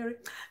 wake up, Mary.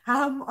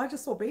 I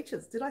just saw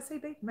beaches. Did I see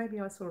beach? Maybe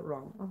I saw it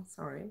wrong. I'm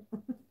sorry.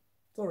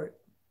 Sorry.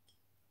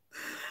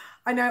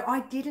 I know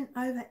I didn't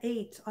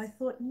overeat. I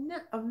thought, no,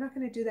 I'm not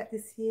going to do that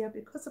this year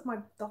because of my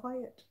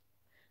diet.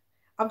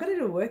 I'm going to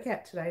do a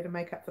workout today to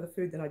make up for the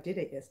food that I did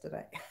eat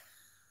yesterday.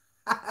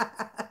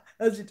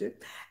 As you do.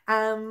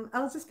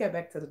 I'll just go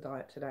back to the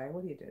diet today.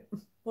 What do you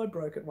do? I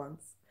broke it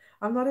once.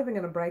 I'm not even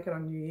going to break it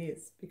on New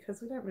Year's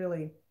because we don't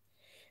really,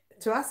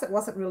 to us, it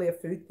wasn't really a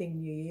food thing,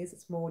 New Year's.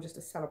 It's more just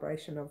a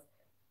celebration of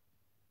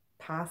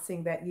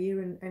passing that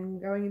year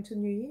and going into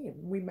New Year.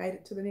 We made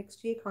it to the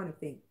next year kind of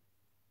thing.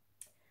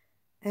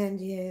 And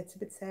yeah, it's a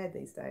bit sad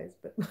these days,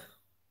 but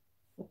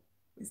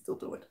we still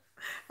do it.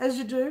 As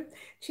you do.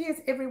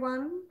 Cheers,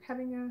 everyone.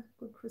 Having a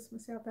good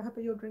Christmas out there. Hope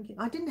you're drinking.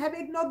 I didn't have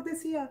eggnog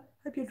this year.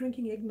 Hope you're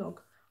drinking eggnog.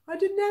 I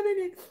didn't have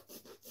any.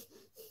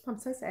 I'm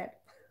so sad.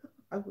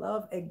 I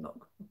love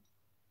eggnog.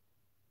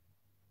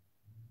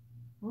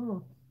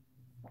 Mm.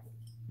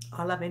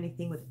 I love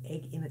anything with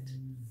egg in it.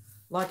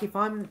 Like if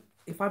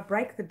I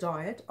break the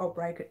diet, I'll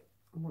break it.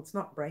 Well, it's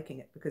not breaking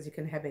it because you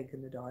can have egg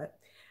in the diet.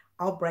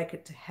 I'll break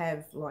it to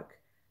have like,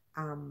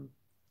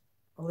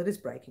 well, it is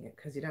breaking it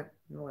because you don't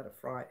let it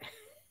fry it.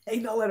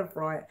 You're not allowed to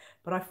fry it,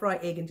 but I fry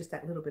egg in just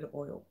that little bit of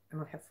oil,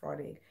 and I have fried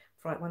egg.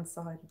 Fry it one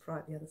side and fry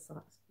it the other side.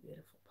 It's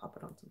beautiful. Pop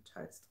it on some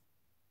toast.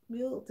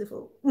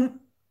 Beautiful.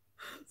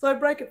 So I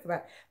break it for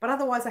that. But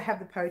otherwise, I have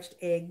the poached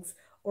eggs,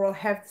 or I'll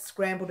have the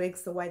scrambled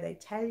eggs the way they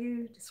tell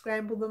you to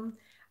scramble them.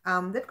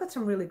 They've got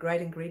some really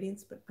great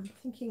ingredients, but I'm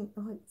thinking,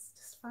 oh, it's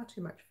just far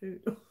too much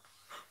food.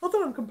 Not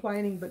that I'm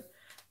complaining, but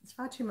it's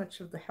far too much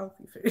of the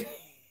healthy food.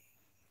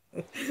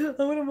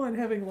 I wouldn't mind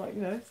having, like,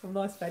 you know, some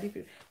nice fatty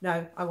food.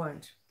 No, I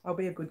won't. I'll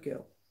be a good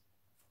girl.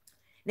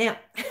 Now,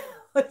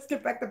 let's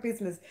get back to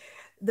business.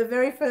 The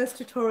very first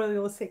tutorial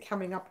you'll see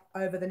coming up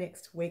over the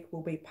next week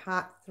will be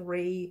part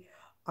 3.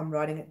 I'm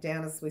writing it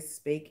down as we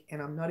speak,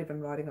 and I'm not even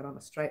writing it on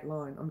a straight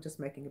line. I'm just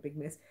making a big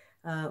mess.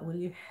 Will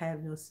you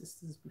have your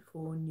sisters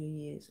before New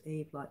Year's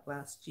Eve like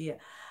last year?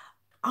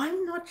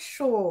 I'm not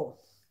sure.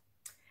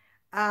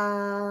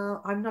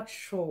 I'm not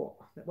sure.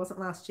 It wasn't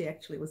last year,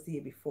 actually. It was the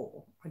year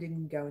before. I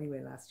didn't go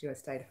anywhere last year. I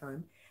stayed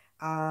home.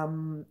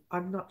 I'm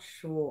not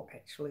sure,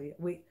 actually.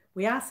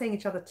 We are seeing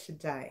each other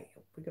today.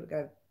 We've got to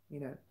go,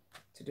 you know,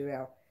 to do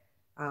our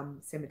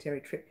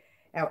cemetery trip,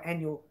 our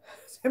annual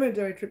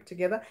cemetery trip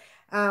together.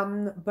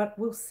 But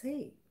we'll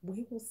see.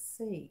 We will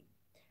see.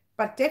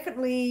 But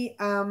definitely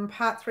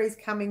part 3 is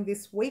coming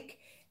this week,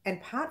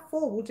 and part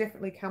 4 will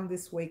definitely come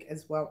this week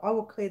as well. I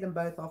will clear them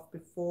both off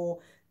before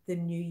the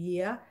new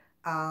year.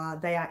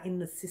 They are in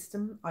the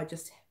system. I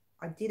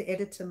did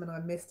edit them and I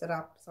messed it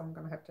up, so I'm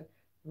going to have to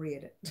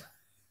re-edit.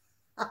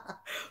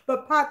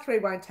 But part 3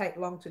 won't take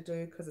long to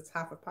do because it's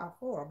half of part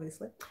 4,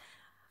 obviously.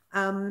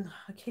 I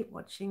keep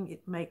watching.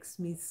 It makes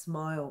me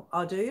smile.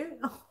 Oh, do you?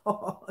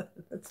 Oh,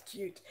 that's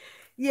cute.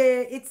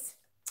 Yeah,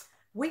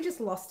 we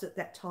just lost it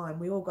that time.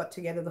 We all got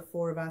together, the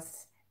 4 of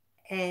us,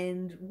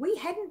 and we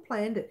hadn't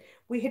planned it.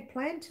 We had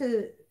planned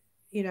to,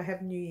 you know,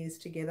 have New Year's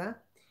together,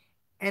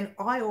 And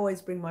I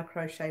always bring my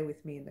crochet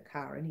with me in the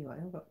car anyway.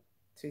 I've got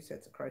 2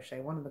 sets of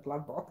crochet, one in the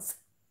glove box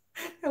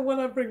and one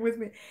I bring with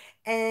me.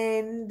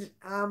 And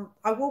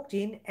I walked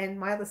in and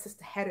my other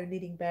sister had her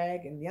knitting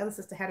bag and the other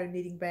sister had her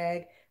knitting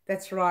bag.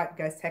 That's right,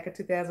 Ghost Hacker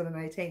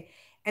 2018.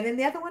 And then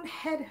the other one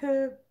had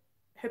her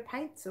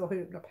paints, or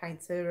her, not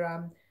paints,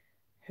 her,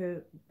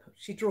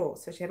 she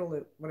draws. So she had all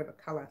the whatever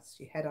colors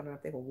she had. I don't know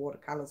if they were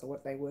watercolors or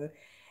what they were.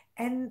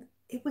 And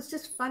it was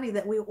just funny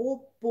that we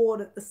all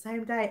bought it the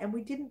same day and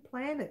we didn't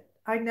plan it.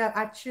 I know,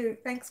 Achu.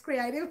 Thanks,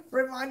 Creative,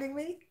 for reminding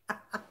me. I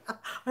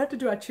have to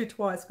do Achu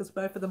twice because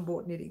both of them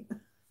bought knitting.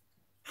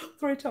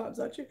 3 times,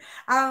 Achu.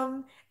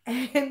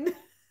 And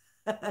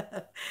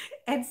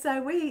and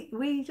so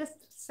we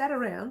just sat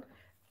around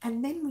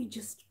and then we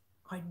just,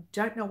 I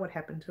don't know what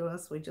happened to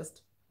us. We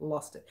just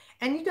lost it.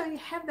 And you don't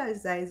have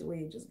those days where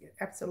you just get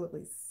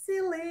absolutely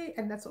silly.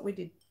 And that's what we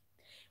did.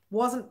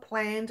 Wasn't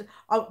planned.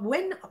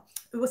 When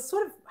it was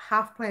sort of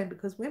half planned,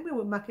 because when we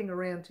were mucking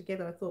around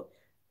together, I thought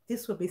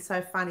this would be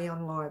so funny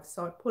on live.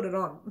 So I put it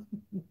on.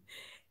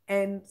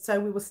 And so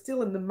we were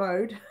still in the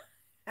mode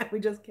and we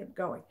just kept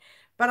going.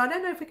 But I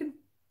don't know if we can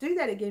do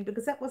that again,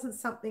 because that wasn't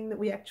something that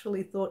we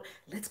actually thought,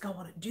 let's go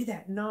on and do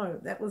that. No,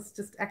 that was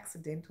just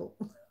accidental.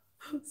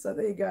 So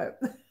there you go.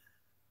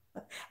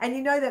 And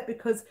you know that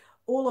because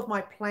all of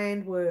my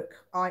planned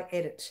work, I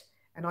edit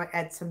and I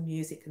add some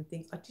music and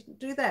things. I didn't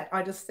do that.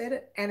 I just said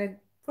it and then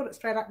put it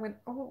straight up and went,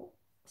 oh,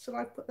 should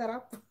I put that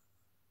up?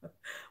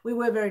 We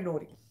were very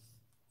naughty,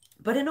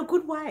 but in a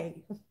good way.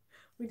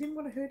 We didn't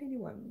want to hurt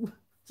anyone,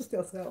 just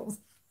ourselves,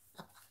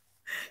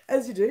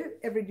 as you do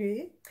every New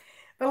Year.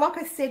 But like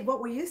I said,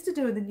 what we used to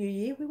do in the New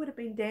Year, we would have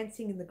been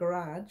dancing in the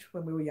garage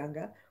when we were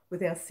younger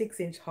with our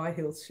 6-inch high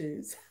heel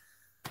shoes,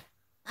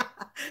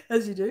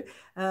 as you do.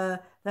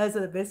 Those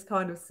are the best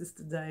kind of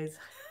sister days.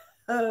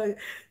 They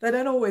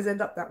don't always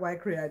end up that way,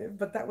 Creative,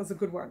 but that was a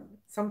good one.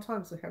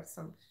 Sometimes we have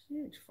some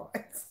huge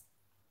fights.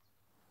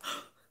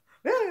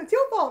 No, it's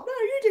your fault. No,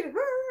 you did it.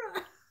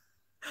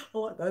 I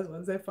like those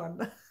ones. They're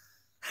fun.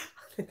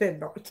 They're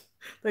not.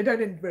 They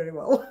don't end very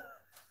well.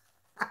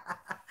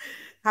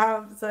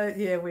 So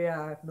yeah, we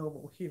are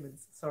normal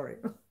humans. Sorry.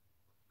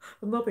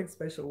 Nothing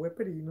special. We're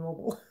pretty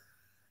normal.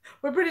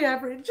 We're pretty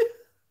average.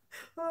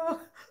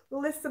 Oh,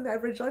 less than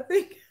average, I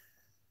think.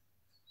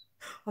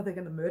 Oh, they're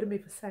going to murder me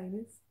for saying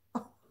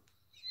this.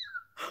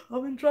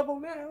 I'm in trouble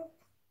now.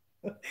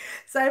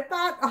 So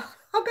I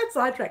got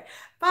sidetracked.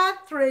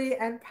 Part 3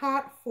 and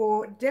part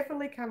 4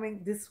 definitely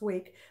coming this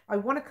week. I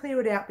want to clear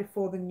it out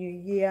before the new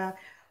year.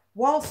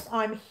 Whilst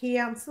I'm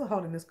here, I'm still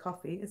holding this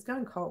coffee. It's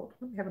going cold.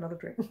 Let me have another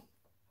drink.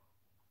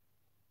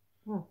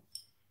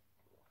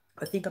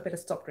 I think I better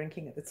stop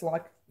drinking it. It's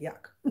like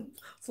yuck.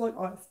 It's like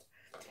iced.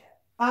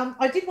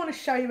 I did want to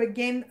show you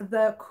again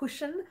the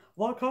cushion,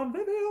 like on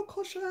video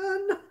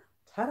cushion.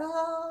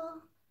 Ta-da!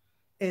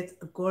 It's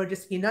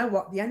gorgeous. You know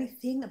what? The only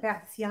thing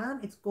about this yarn,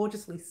 it's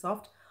gorgeously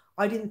soft.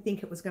 I didn't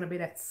think it was going to be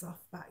that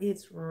soft, but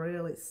it's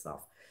really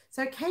soft.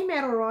 So it came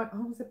out all right. I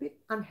was a bit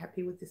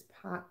unhappy with this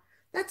part.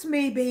 That's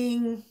me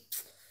being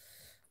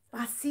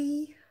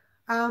fussy.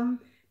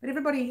 But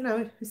everybody, you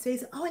know, who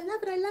sees it, oh, I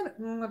love it, I love it.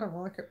 I don't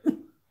like it.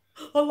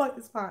 I like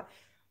this part.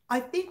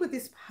 I think with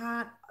this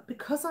part,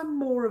 because I'm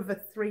more of a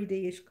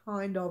 3D-ish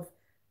kind of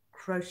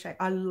crochet,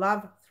 I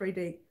love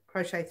 3D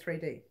crochet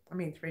 3D. I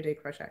mean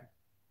 3D crochet.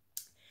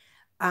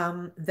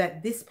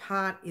 That this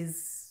part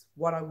is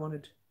what I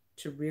wanted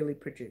to really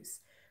produce.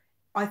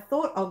 I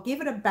thought I'll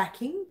give it a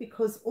backing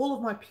because all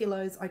of my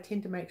pillows, I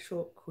tend to make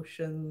sure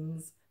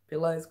cushions,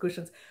 pillows,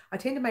 cushions, I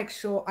tend to make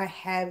sure I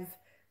have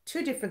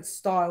 2 different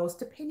styles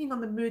depending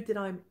on the mood that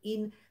I'm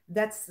in.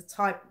 That's the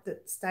type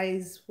that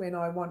stays when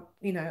I want,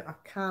 you know, a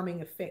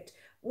calming effect.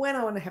 When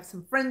I want to have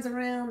some friends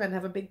around and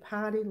have a big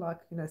party, like,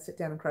 you know, sit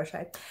down and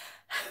crochet,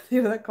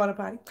 you know, that kind of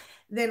party,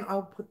 then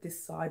I'll put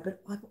this side.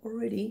 But I've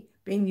already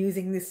been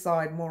using this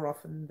side more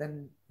often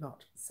than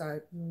not.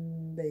 So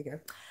there you go.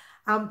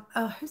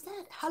 Who's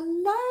that?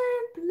 Hello,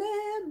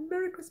 Blair.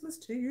 Merry Christmas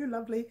to you.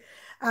 Lovely.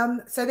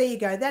 So there you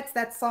go. That's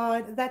that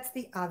side. That's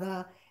the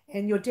other.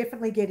 And you're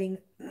definitely getting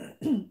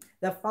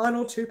the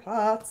final 2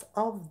 parts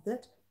of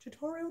that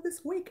tutorial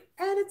this week,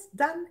 and it's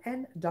done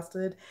and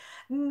dusted.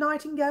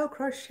 Nightingale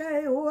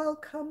Crochet,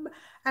 welcome,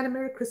 and a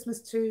Merry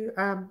Christmas to,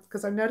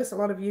 because I notice a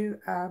lot of you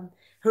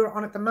who are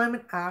on at the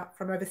moment are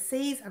from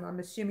overseas, and I'm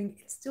assuming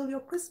it's still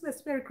your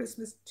Christmas. Merry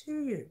Christmas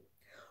to you.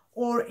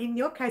 Or in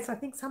your case, I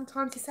think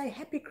sometimes you say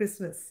Happy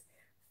Christmas.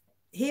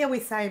 Here we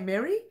say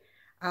Merry,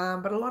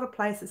 but a lot of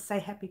places say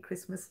Happy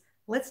Christmas.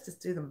 Let's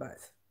just do them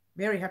both.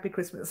 Merry Happy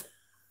Christmas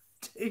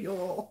to you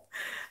all.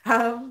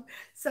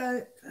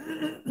 So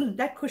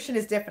that cushion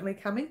is definitely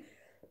coming.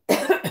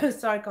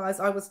 Sorry guys,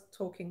 I was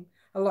talking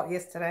a lot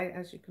yesterday,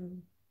 as you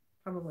can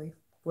probably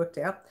worked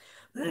out.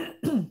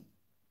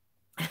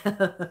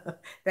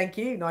 Thank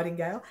you,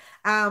 Nightingale.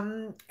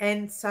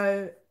 And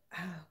so,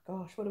 oh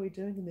gosh, what are we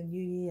doing in the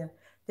new year?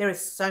 There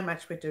is so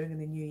much we're doing in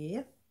the new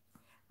year.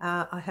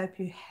 I hope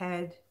you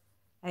had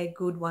a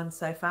good one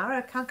so far.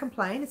 I can't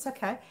complain. It's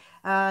okay.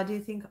 Do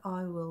you think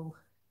I will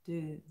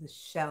do the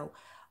shell?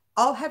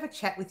 I'll have a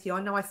chat with you.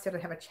 I know I said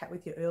I'd have a chat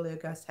with you earlier,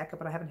 Ghost Hacker,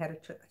 but I haven't had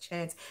a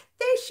chance.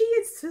 There she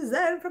is,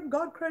 Suzanne from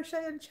God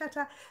Crochet and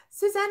Chatter.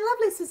 Suzanne,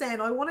 lovely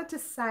Suzanne. I wanted to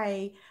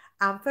say,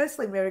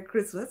 firstly, Merry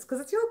Christmas, because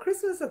it's your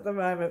Christmas at the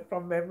moment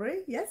from memory.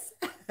 Yes.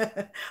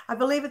 I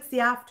believe it's the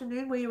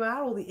afternoon where you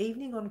are, or the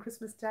evening on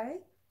Christmas Day.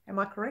 Am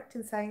I correct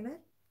in saying that?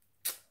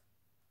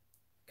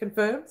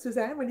 Confirm,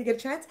 Suzanne, when you get a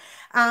chance.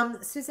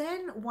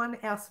 Suzanne won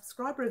our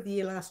Subscriber of the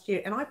Year last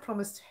year, and I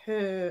promised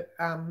her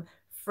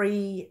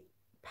free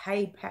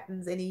paid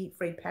patterns, any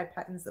free paid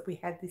patterns that we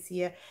had this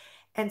year.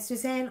 And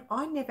Suzanne,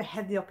 I never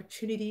had the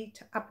opportunity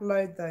to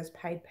upload those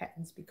paid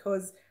patterns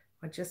because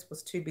I just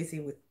was too busy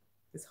with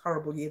this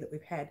horrible year that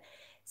we've had.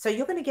 So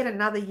you're going to get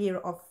another year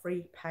of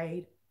free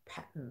paid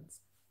patterns.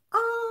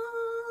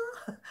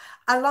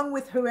 Along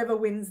with whoever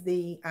wins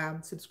the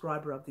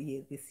Subscriber of the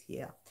Year this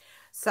year.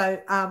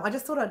 So I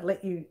just thought I'd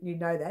let you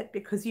know that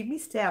because you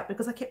missed out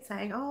because I kept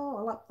saying, oh,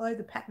 I'll upload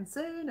the pattern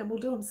soon and we'll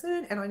do them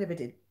soon. And I never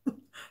did.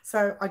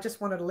 So I just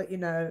wanted to let you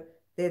know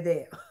they're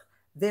there.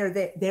 They're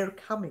there. They're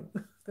coming.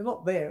 They're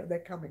not there. They're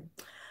coming.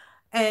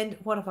 And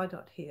what have I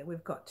got here?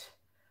 We've got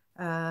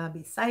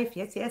be safe.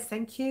 Yes, yes.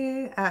 Thank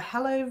you.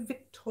 Hello,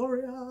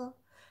 Victoria.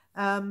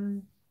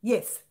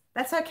 Yes,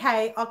 that's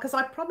okay. Because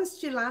I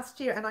promised you last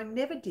year and I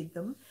never did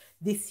them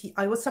this year.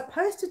 I was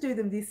supposed to do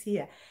them this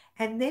year.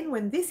 And then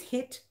when this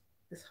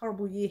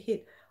horrible year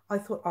hit, I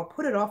thought I'll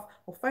put it off.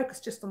 I'll focus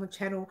just on the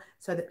channel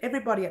so that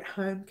everybody at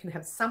home can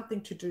have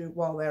something to do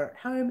while they're at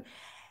home.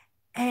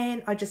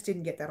 And I just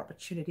didn't get that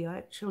opportunity. I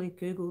actually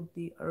Googled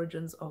the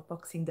origins of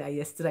Boxing Day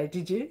yesterday.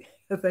 Did you?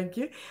 Thank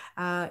you.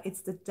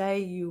 It's the day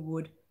you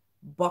would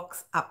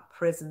box up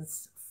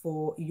presents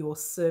for your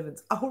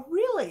servants. Oh,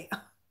 really?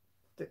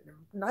 Didn't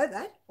know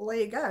that. Well, there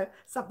you go.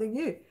 Something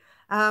new.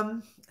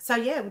 So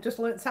yeah, we just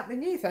learned something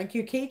new. Thank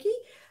you, Kiki.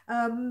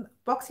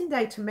 Boxing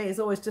Day to me has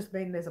always just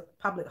been there's a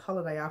public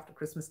holiday after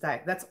Christmas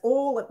Day. That's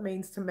all it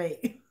means to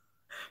me.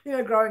 You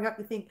know, growing up,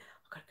 you think,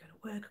 I've got to go to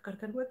work, I've got to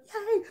go to work.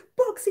 Yay,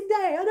 Boxing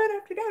Day, I don't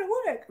have to go to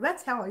work.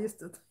 That's how I used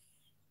to,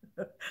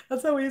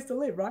 that's how we used to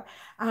live, right?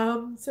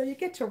 So you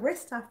get to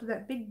rest after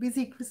that big,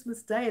 busy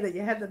Christmas Day that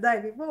you had the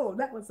day before.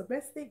 That was the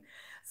best thing.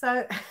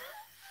 So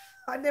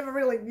I never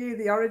really knew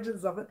the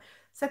origins of it.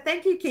 So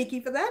thank you,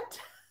 Kiki, for that.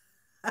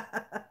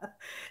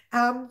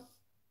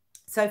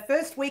 So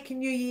first week in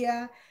New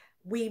Year,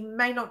 we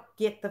may not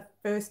get the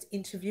first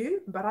interview,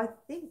 but I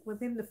think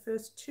within the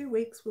first 2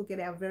 weeks, we'll get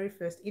our very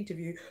first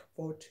interview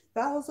for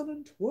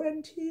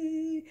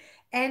 2020.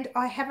 And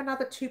I have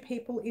another 2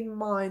 people in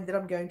mind that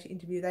I'm going to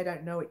interview. They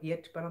don't know it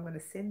yet, but I'm going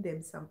to send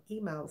them some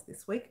emails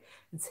this week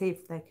and see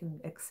if they can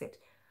accept.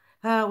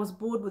 I was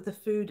bored with the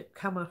food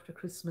come after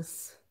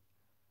Christmas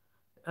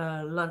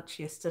lunch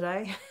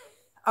yesterday.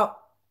 Oh,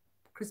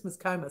 Christmas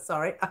coma,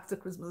 sorry, after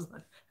Christmas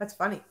lunch. That's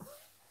funny.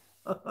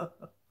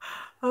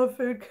 Oh,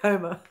 food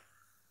coma.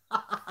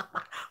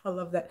 I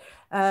love that.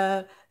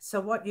 So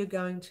what you're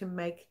going to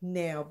make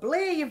now.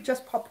 Blair, you've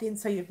just popped in,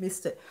 so you've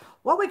missed it.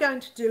 What we're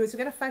going to do is we're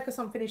going to focus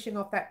on finishing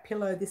off that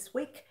pillow this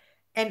week.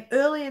 And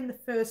early in the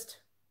first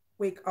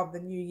week of the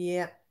new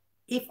year,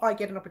 if I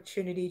get an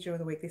opportunity during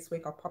the week this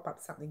week, I'll pop up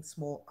something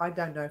small. I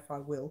don't know if I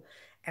will.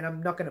 And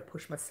I'm not going to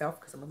push myself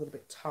because I'm a little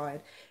bit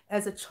tired.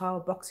 As a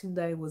child, Boxing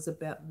Day was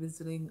about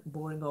visiting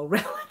boring old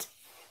relatives.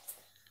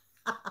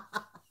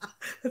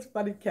 That's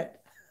funny,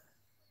 Kat.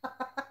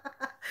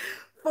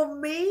 For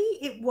me,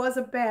 it was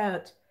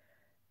about,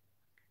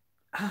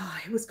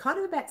 it was kind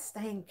of about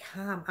staying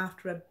calm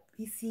after a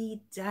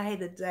busy day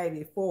the day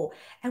before.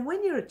 And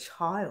when you're a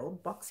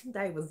child, Boxing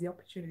Day was the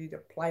opportunity to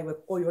play with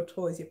all your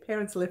toys. Your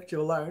parents left you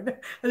alone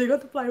and you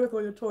got to play with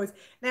all your toys.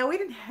 Now, we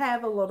didn't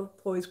have a lot of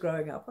toys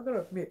growing up, I've got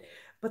to admit,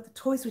 but the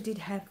toys we did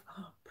have,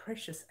 oh,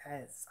 precious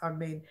as. I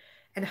mean,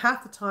 and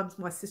half the times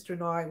my sister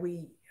and I,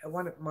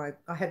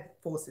 I had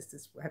 4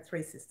 sisters, I had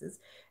 3 sisters,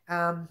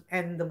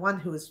 and the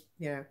one who was,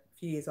 a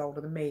few years older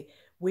than me,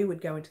 we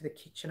would go into the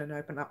kitchen and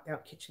open up our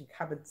kitchen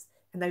cupboards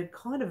and they would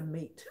kind of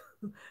meet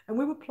and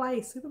we would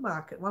play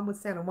supermarket. One would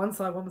stand on one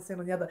side, one would stand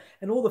on the other,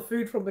 and all the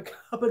food from the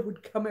cupboard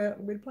would come out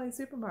and we'd play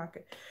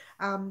supermarket.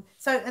 And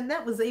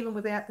that was even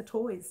without the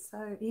toys.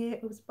 So yeah,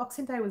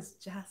 Boxing Day was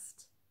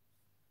just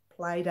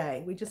play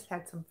day. We just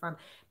had some fun.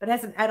 But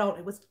as an adult,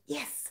 it was,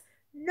 yes,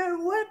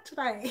 no work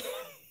today.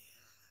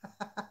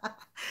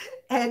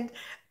 and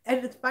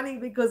it's funny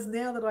because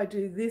now that I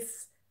do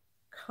this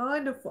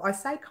I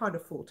say kind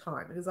of full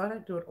time because I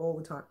don't do it all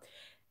the time.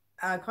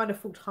 Kind of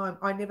full time,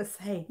 I never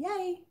say,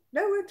 yay,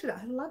 no work today.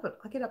 I love it.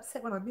 I get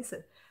upset when I miss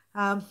it.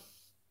 I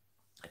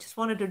just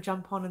wanted to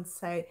jump on and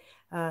say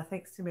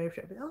thanks to Mary.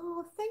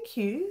 Oh, thank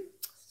you,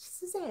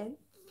 Suzanne.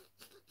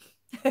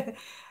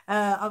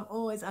 I've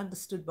always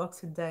understood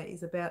Boxing Day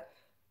is about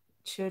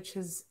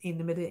churches in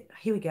the medieval.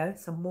 Here we go,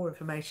 some more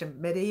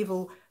information.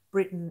 Medieval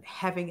Britain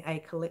having a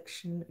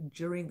collection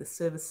during the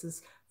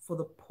services for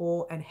the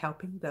poor and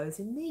helping those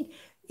in need.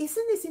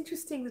 Isn't this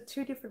interesting? The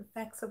 2 different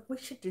facts of we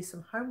should do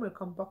some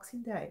homework on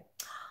Boxing Day.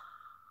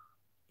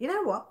 You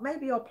know what?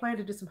 Maybe I'll plan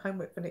to do some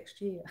homework for next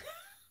year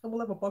and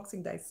we'll have a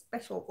Boxing Day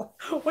special.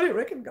 What do you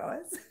reckon,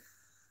 guys?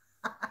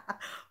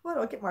 What why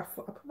do I get my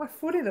foot? I put my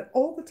foot in it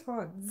all the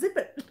time. Zip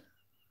it.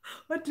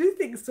 I do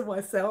things to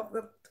myself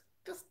that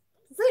just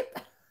zip.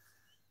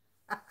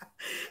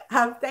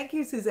 Thank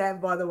you, Suzanne,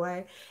 by the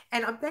way.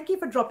 And thank you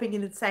for dropping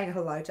in and saying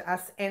hello to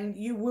us. And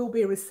you will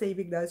be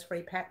receiving those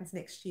free patterns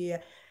next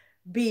year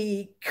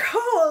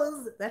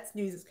because that's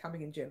news is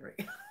coming in January.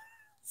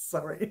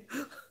 Sorry.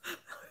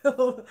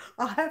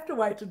 I have to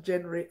wait till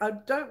January. I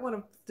don't want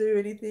to do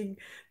anything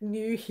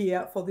new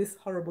here for this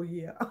horrible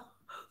year. I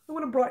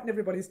want to brighten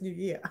everybody's new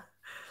year.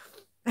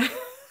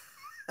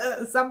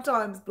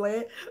 Sometimes,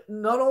 Blair,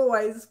 not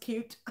always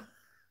cute.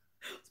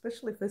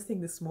 Especially first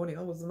thing this morning.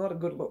 I was not a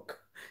good look.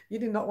 You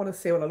did not want to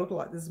see what I look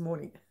like this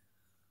morning.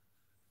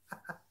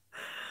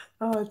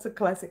 Oh, it's a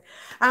classic.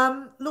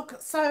 Look,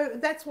 so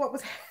that's what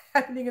was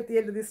happening at the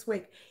end of this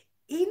week.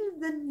 In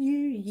the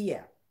new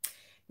year.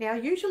 Now,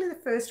 usually the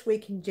first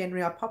week in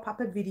January, I pop up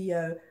a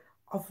video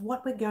of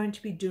what we're going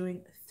to be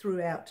doing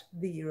throughout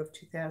the year of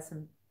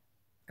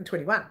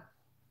 2021,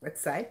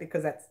 let's say,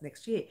 because that's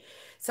next year.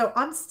 So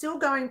I'm still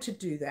going to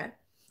do that.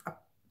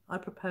 I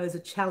propose a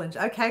challenge.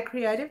 Okay,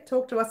 creative,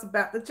 talk to us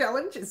about the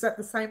challenge. Is that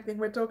the same thing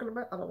we're talking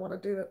about? I don't want to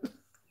do it.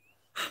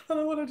 I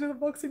don't want to do the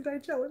Boxing Day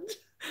challenge.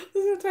 It's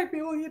going to take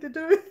me all year to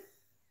do.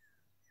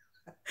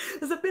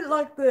 It's a bit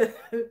like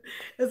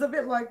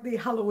the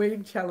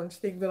Halloween challenge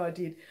thing that I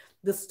did,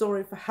 the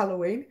story for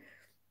Halloween.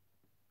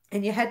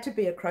 And you had to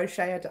be a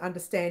crocheter to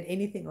understand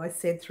anything I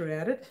said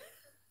throughout it.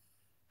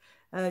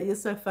 You're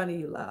so funny,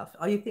 you laugh.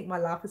 Oh, you think my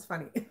laugh is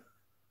funny?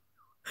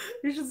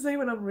 You should see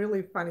when I'm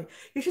really funny.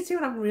 You should see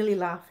when I'm really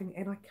laughing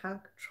and I can't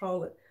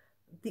control it.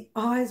 The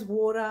eyes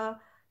water,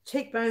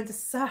 cheekbones are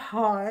so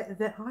high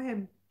that I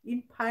am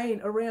in pain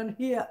around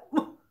here.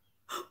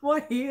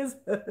 My ears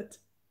hurt.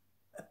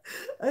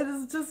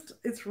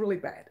 It's really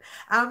bad.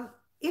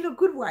 In a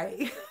good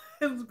way.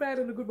 It was bad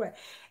in a good way.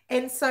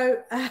 And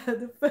so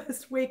the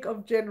first week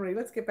of January,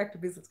 let's get back to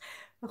business.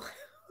 I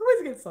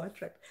always get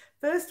sidetracked.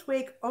 First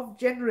week of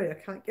January, I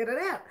can't get it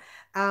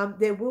out.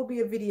 There will be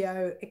a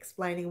video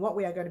explaining what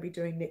we are going to be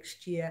doing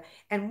next year.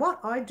 And what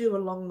I do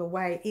along the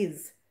way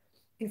is,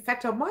 in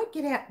fact, I might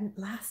get out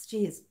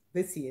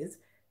this year's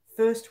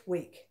first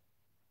week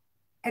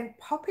and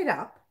pop it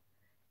up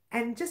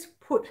and just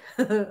put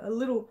a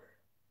little,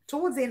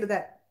 towards the end of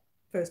that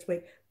first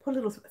week, put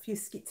a few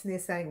skits in there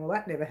saying, well,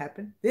 that never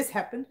happened. This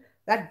happened.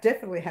 That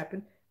definitely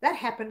happened. That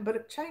happened, but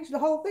it changed the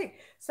whole thing.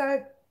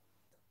 So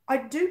I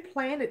do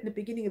plan it in the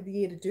beginning of the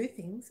year to do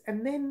things,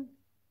 and then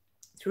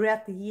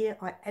throughout the year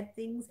I add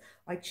things,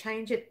 I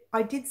change it.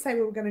 I did say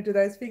we were going to do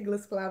those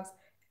fingerless gloves.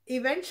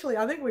 Eventually,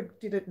 I think we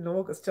did it in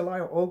August, July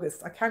or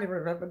August. I can't even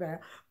remember now,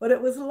 but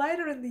it was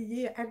later in the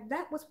year, and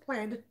that was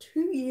planned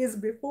 2 years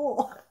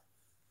before.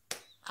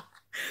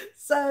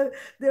 So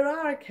there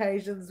are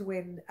occasions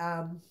when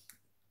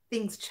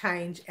things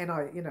change and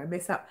I,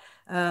 mess up.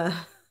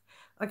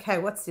 Okay,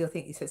 what's the other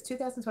thing? He says,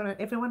 2021,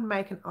 everyone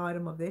make an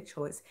item of their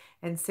choice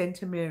and send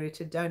to Mary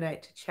to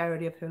donate to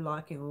charity of her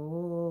liking.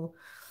 Oh,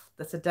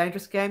 that's a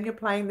dangerous game you're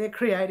playing there,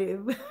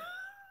 creative.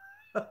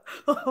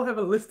 I'll have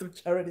a list of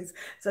charities.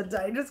 It's a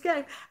dangerous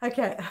game.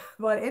 Okay,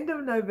 by the end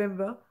of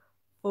November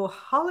for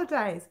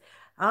holidays.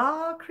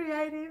 Oh,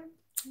 creative.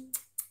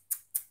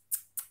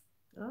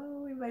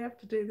 Oh, we may have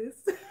to do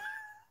this.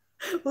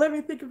 Let me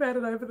think about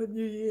it over the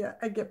new year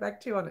and get back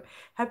to you on it.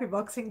 Happy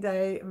Boxing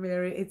Day,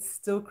 Mary. It's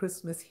still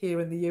Christmas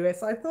here in the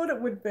US. I thought it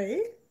would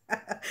be.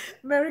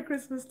 Merry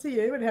Christmas to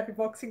you and happy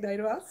Boxing Day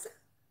to us.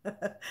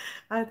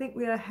 I think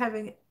we are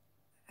having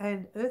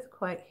an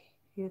earthquake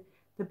here.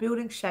 The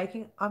building's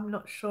shaking. I'm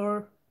not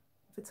sure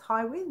if it's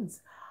high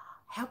winds.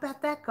 How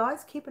about that,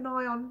 guys? Keep an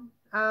eye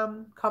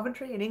on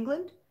Coventry in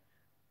England.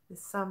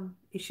 There's some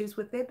issues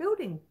with their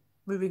building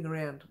moving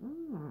around.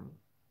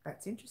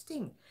 That's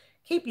interesting.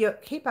 Keep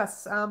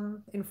us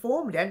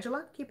informed,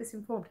 Angela. Keep us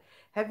informed.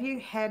 Have you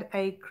had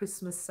a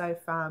Christmas so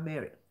far,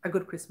 Mary? A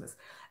good Christmas.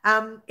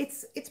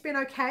 It's been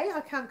okay.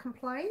 I can't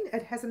complain.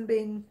 There's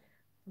been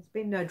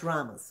no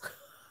dramas.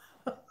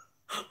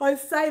 I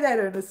say that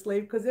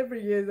earnestly because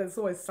every year there's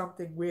always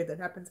something weird that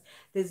happens.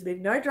 There's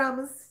been no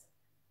dramas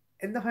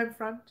in the home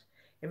front.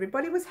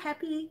 Everybody was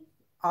happy.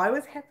 I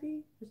was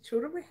happy. The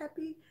children were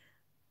happy.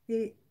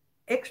 The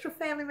extra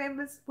family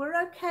members were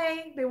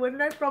okay. There were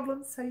no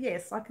problems. So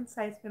yes, I can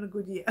say it's been a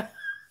good year.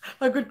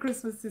 A good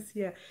Christmas this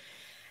year.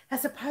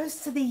 As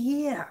opposed to the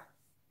year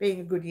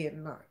being a good year.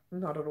 No,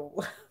 not at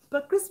all.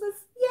 But Christmas,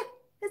 yeah,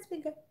 it's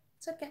been good.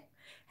 It's okay.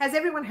 Has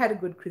everyone had a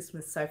good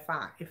Christmas so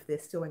far, if they're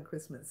still in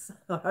Christmas?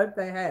 I hope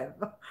they have.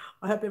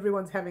 I hope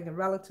everyone's having a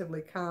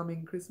relatively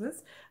calming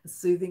Christmas, a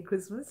soothing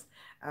Christmas.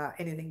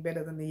 Anything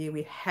better than the year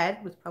we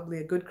had was probably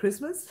a good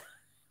Christmas,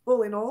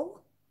 all in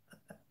all.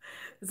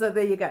 So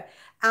there you go.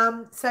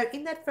 So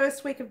in that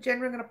first week of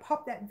January, I'm going to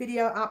pop that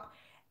video up,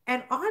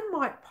 and I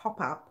might pop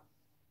up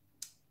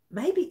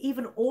maybe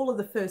even all of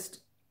the first,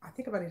 I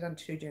think I've only done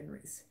 2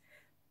 Januaries.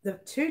 The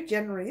 2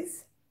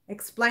 Januaries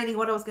explaining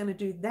what I was going to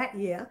do that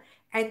year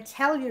and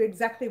tell you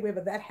exactly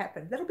whether that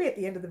happened. That'll be at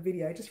the end of the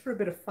video, just for a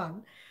bit of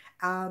fun.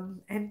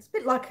 And it's a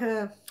bit like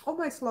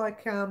almost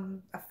like a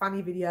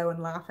funny video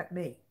and laugh at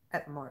me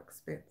at my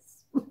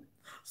expense.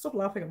 Stop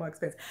laughing at my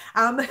expense.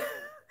 How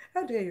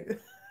dare you?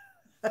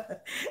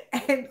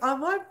 And I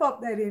might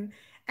pop that in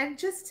and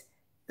just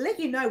let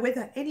you know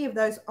whether any of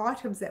those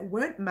items that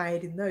weren't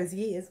made in those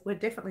years, we're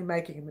definitely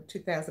making them in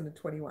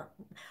 2021.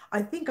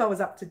 I think I was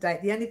up to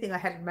date. The only thing I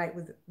hadn't made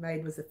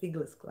was the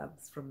fingerless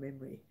gloves from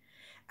memory.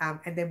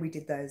 And then we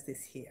did those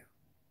this year.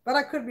 But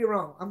I could be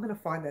wrong. I'm going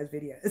to find those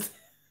videos.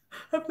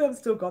 Hopefully I've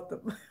still got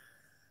them.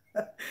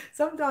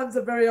 Sometimes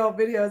the very old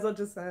videos, I'll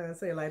just say,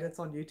 see you later. It's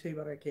on YouTube.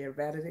 I don't care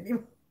about it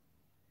anymore.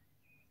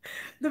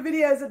 The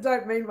videos that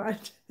don't mean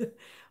much.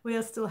 We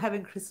are still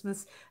having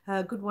Christmas.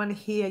 Good one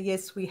here.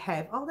 Yes, we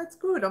have. Oh, that's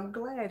good. I'm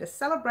glad. To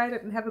celebrate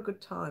it and have a good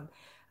time.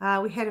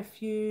 We had a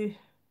few.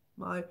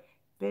 My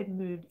bed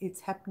moved. It's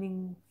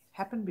happened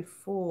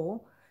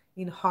before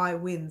in high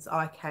winds.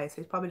 Okay, so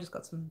he's probably just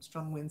got some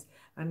strong winds.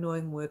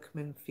 Annoying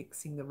workmen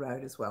fixing the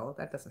road as well.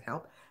 That doesn't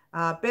help.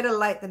 Better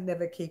late than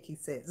never, Kiki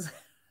says.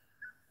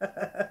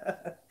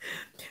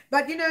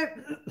 But you know,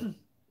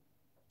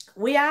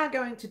 we are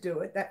going to do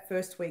it that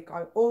first week.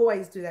 I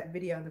always do that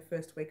video in the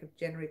first week of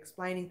January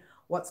explaining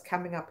what's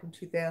coming up in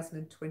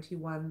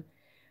 2021.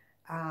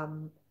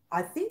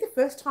 I think the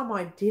first time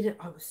I did it,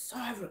 I was so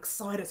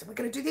overexcited. So we're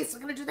going to do this,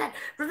 we're going to do that.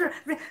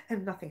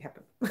 And nothing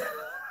happened.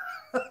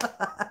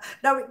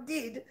 No, it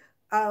did.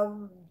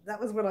 That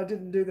was when I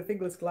didn't do the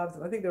fingerless gloves.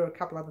 And I think there were a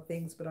couple other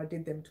things, but I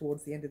did them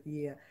towards the end of the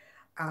year.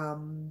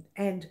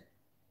 And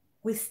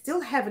we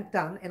still haven't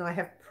done, and I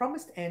have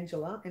promised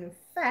Angela, and in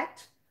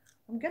fact,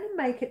 I'm going to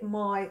make it I'm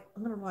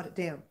going to write it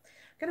down.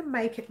 I'm going to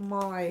make it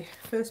my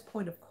first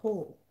point of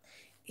call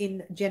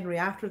in January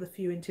after the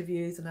few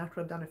interviews and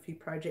after I've done a few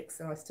projects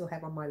that I still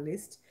have on my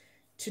list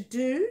to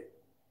do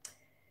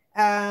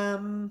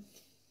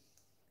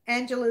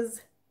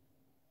Angela's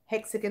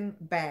hexagon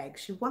bag.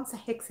 She wants a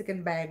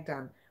hexagon bag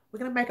done. We're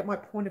going to make it my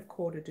point of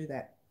call to do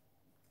that.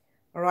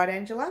 All right,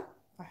 Angela,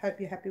 I hope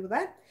you're happy with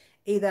that.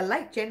 Either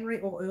late January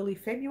or early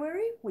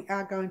February, we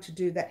are going to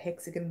do that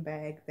hexagon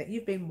bag that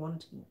you've been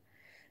wanting.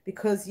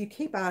 Because you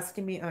keep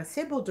asking me, and I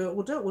said we'll do it,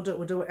 we'll do it, we'll do it,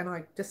 we'll do it, and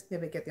I just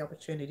never get the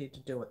opportunity to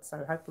do it.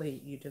 So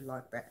hopefully you do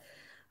like that.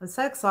 I'm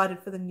so excited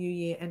for the new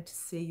year and to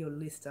see your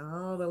list.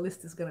 Oh, the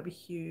list is going to be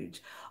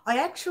huge.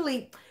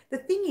 The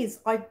thing is,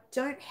 I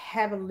don't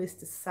have a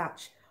list as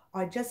such.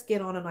 I just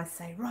get on and I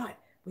say, right,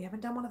 we haven't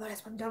done one of those, we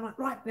haven't done one,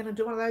 right, we're going to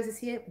do one of those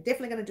this year, we're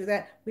definitely going to do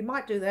that, we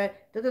might do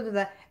that, da, da, da,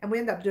 da, and we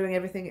end up doing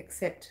everything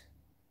except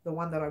the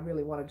one that I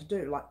really wanted to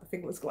do, like the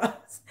fingerless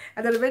gloves.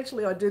 And then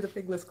eventually I do the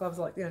fingerless gloves,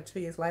 like, 2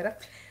 years later.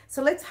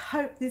 So let's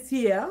hope this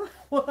year,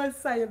 what I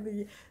say in the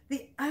year,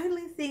 the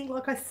only thing,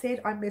 like I said,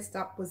 I messed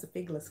up was the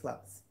fingerless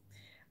gloves.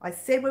 I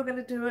said we were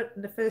going to do it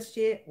in the first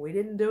year. We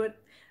didn't do it.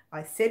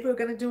 I said we were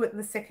going to do it in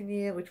the second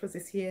year, which was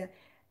this year.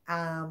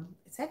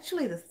 It's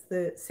actually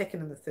the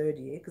second and the third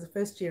year, because the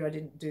first year I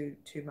didn't do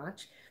too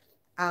much.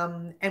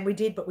 And we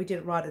did, but we did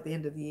it right at the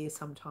end of the year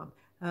sometime.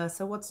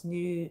 So what's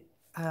new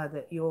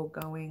that you're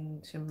going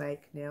to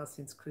make now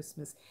since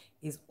Christmas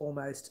is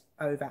almost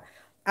over?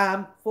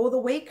 For the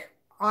week,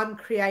 I'm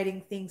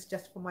creating things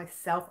just for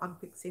myself. I'm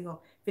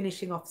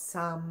finishing off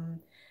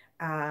some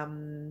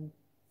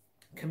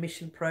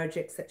commission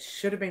projects that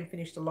should have been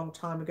finished a long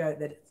time ago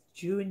that it's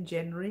due in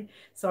January.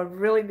 So I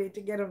really need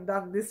to get them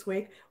done this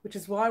week, which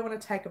is why I want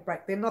to take a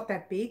break. They're not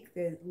that big.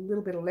 There's a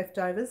little bit of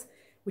leftovers,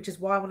 which is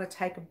why I want to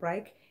take a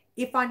break.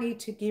 If I need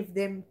to give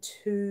them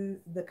to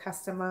the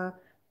customer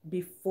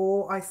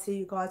before I see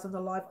you guys on the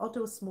live, I'll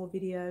do a small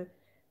video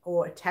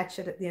or attach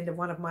it at the end of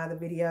one of my other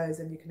videos,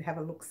 and you can have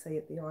a look-see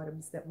at the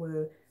items that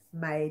were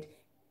made.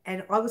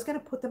 And I was going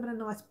to put them in a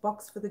nice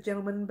box for the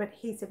gentleman, but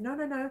he said, no,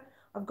 no, no,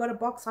 I've got a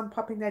box, I'm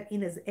popping that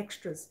in as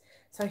extras.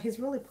 So he's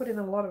really put in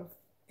a lot of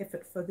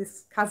effort for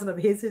this cousin of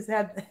his who's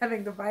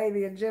having the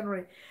baby in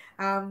January.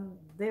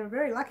 They're a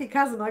very lucky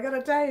cousin, I got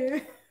to tell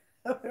you.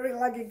 A very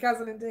lucky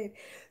cousin indeed.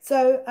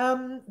 So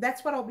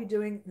that's what I'll be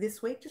doing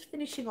this week, just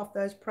finishing off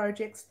those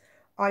projects.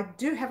 I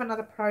do have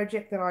another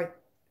project that I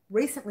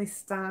recently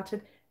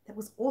started that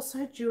was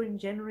also due in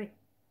January.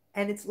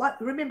 And it's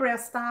like, remember our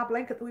star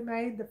blanket that we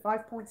made, the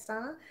 5-point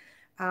star?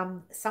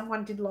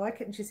 Someone did like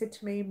it, and she said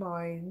to me,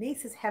 my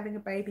niece is having a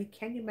baby,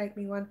 can you make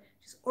me one?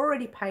 She's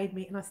already paid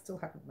me and I still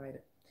haven't made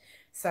it.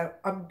 So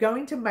I'm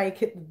going to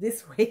make it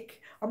this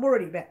week. I'm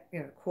already about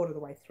a quarter of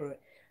the way through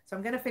it. So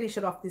I'm going to finish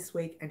it off this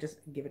week and just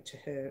give it to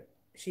her.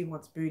 She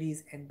wants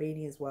booties and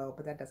beanie as well,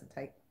 but that doesn't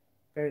take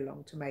very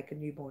long to make a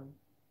newborn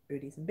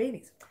booties and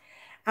beanies.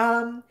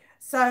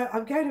 So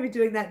I'm going to be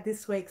doing that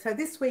this week. So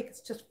this week it's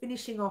just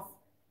finishing off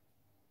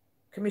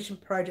commission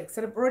projects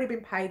that have already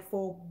been paid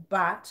for,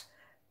 but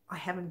I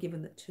haven't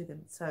given it to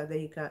them. So there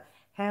you go.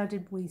 How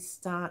did we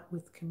start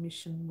with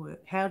commission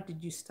work? How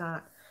did you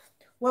start?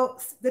 Well,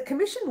 the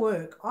commission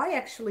work, I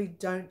actually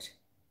don't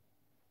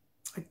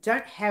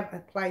have a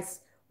place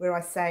where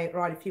I say,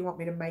 right, if you want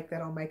me to make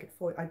that, I'll make it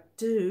for you. I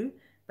do,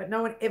 but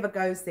no one ever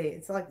goes there.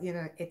 It's like,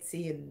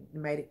 Etsy and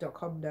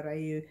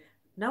madeit.com.au.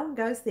 No one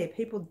goes there.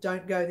 People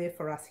don't go there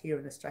for us here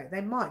in Australia.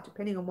 They might,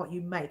 depending on what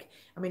you make.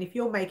 I mean, if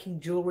you're making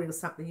jewelry or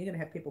something, you're going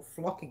to have people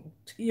flocking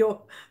to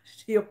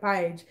your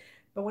page.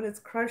 But when it's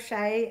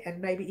crochet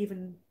and maybe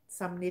even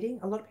some knitting.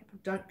 A lot of people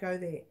don't go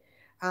there.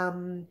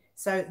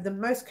 So the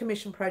most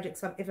commission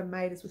projects I've ever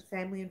made is with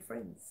family and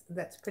friends.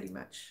 That's pretty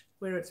much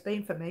where it's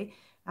been for me.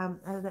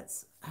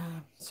 That's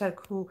so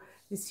cool.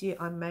 This year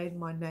I made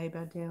my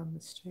neighbour down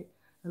the street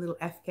a little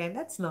Afghan.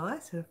 That's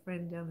nice. Her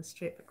friend down the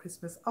street for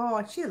Christmas.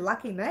 Oh, she's a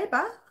lucky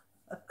neighbour.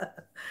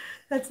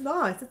 That's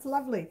nice. It's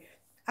lovely.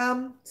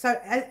 So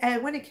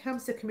when it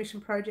comes to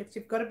commission projects,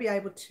 you've got to be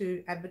able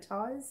to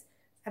advertise.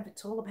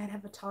 It's all about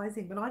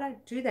advertising, but I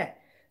don't do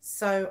that.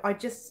 So I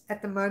just,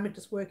 at the moment,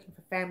 just working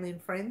for family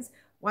and friends.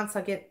 Once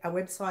I get a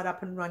website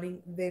up and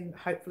running, then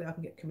hopefully I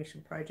can get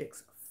commission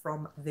projects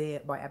from there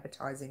by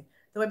advertising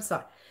the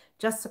website.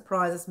 Just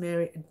surprises,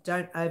 Mary, and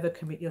don't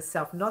overcommit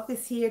yourself. Not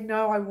this year,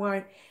 no, I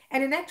won't.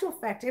 And in actual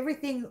fact,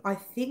 everything, I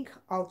think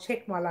I'll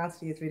check my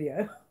last year's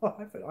video. I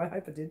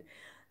hope I did.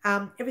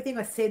 Everything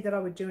I said that I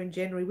would do in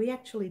January, we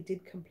actually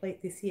did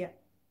complete this year,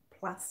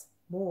 plus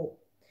more.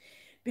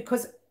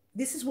 Because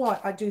this is why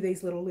I do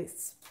these little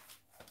lists.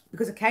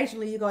 Because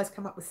occasionally you guys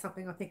come up with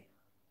something I think,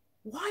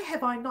 why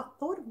have I not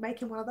thought of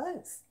making one of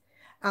those?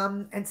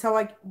 And so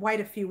I wait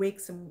a few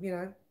weeks and,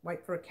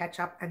 wait for a catch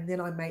up, and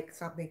then I make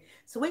something.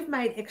 So we've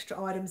made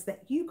extra items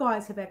that you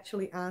guys have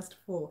actually asked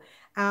for.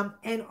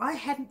 And I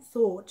hadn't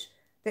thought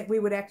that we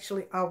would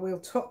actually, we'll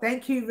talk.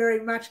 Thank you very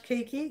much,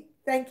 Kiki.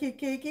 Thank you,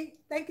 Kiki.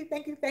 Thank you,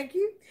 thank you, thank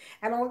you.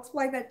 And I'll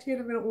explain that to you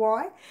in a minute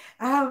why.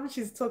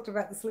 She's talked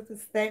about the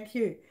slippers. Thank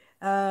you.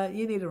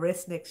 You need a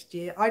rest next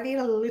year. I need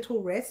a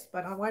little rest,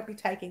 but I won't be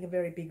taking a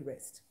very big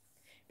rest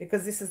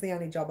because this is the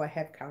only job I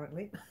have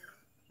currently.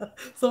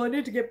 So I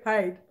need to get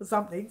paid for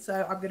something.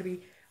 So I'm going to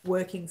be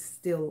working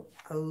still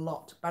a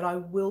lot, but I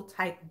will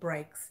take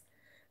breaks,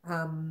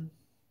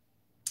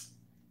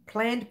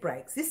 planned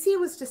breaks. This year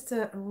was just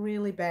a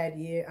really bad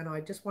year, and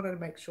I just wanted to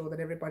make sure that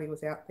everybody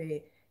was out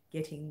there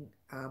getting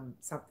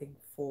something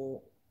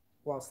for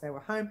whilst they were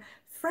home.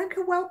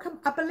 Franca, welcome.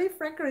 I believe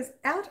Franca is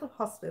out of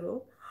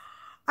hospital.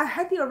 I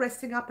hope you're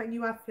resting up and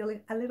you are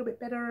feeling a little bit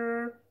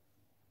better.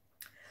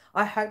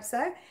 I hope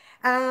so.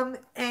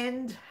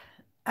 And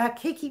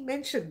Kiki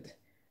mentioned,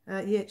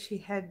 she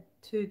had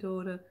two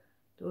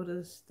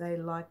daughters. They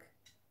like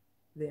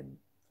them.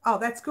 Oh,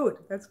 that's good.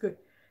 That's good.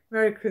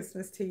 Merry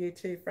Christmas to you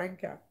too,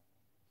 Franca.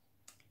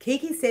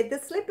 Kiki said the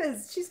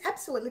slippers. She's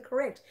absolutely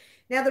correct.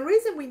 Now, the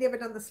reason we never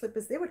done the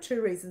slippers, there were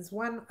two reasons.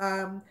 One,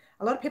 a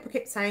lot of people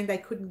kept saying they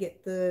couldn't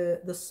get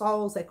the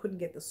soles. They couldn't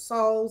get the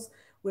soles.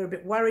 We're a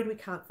bit worried we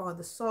can't find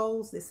the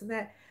soles, this and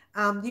that.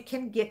 You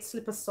can get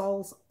slipper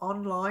soles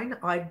online.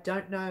 I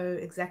don't know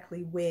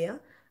exactly where.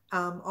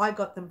 I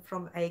got them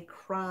from a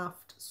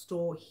craft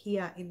store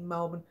here in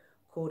Melbourne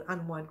called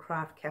Unwind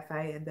Craft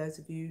Cafe, and those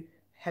of you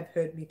have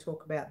heard me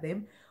talk about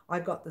them. I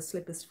got the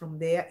slippers from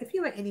there. If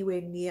you are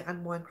anywhere near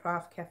Unwind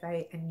Craft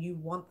Cafe and you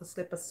want the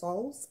slipper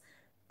soles,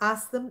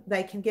 ask them.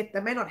 They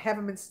may not have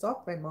them in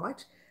stock, they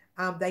might.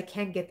 They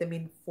can get them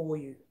in for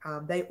you.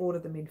 They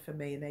ordered them in for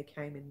me and they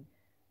came in,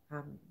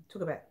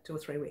 took about 2 or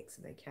 3 weeks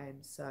and they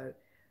came. So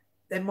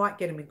they might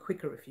get them in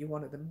quicker if you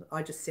wanted them.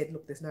 I just said,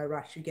 look, there's no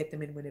rush. You get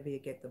them in whenever you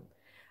get them.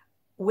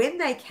 When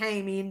they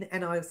came in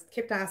and I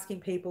kept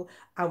asking people,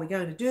 are we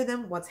going to do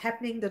them? What's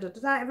happening? Da, da, da,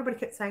 da. Everybody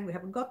kept saying, we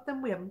haven't got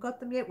them. We haven't got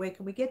them yet. Where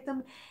can we get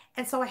them?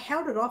 And so I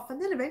held it off,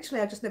 and then eventually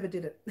I just never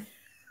did it.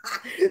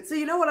 So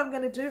you know what I'm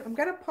going to do? I'm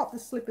going to pop the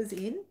slippers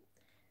in.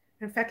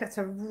 In fact, that's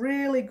a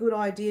really good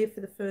idea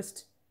for the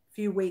first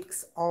few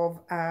weeks of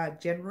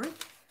January.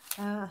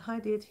 Hi,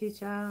 dear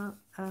teacher.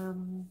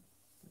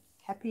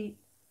 Happy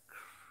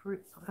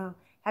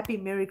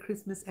Merry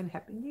Christmas and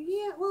Happy New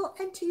Year. Well,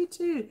 and to you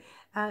too.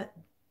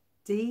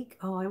 Deeg,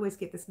 I always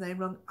get this name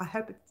wrong. I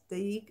hope it's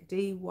Deeg,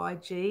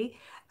 D-Y-G.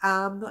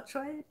 Not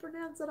sure how to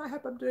pronounce it. I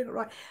hope I'm doing it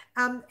right.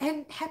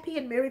 And happy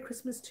and Merry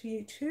Christmas to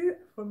you too,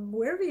 from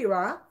wherever you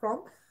are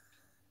from.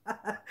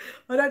 I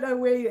don't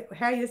know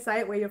how you say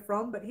it where you're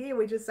from, but here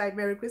we just say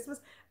Merry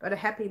Christmas, but a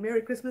happy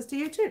Merry Christmas to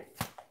you too.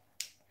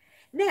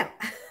 Now,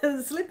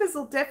 the slippers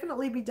will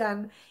definitely be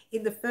done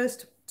in the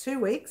first 2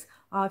 weeks.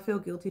 I feel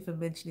guilty for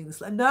mentioning the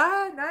slippers.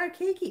 No,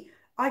 Kiki,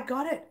 I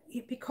got it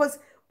because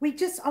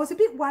I was a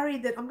bit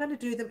worried that I'm going to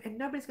do them and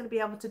nobody's going to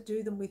be able to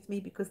do them with me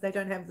because they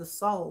don't have the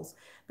soles.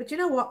 But you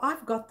know what?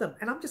 I've got them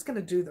and I'm just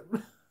going to do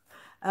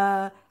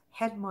them.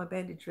 Had my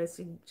bandage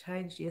dressing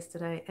changed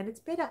yesterday and it's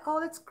better. Oh,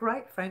 that's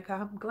great, Franca.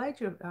 I'm glad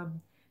you're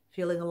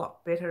feeling a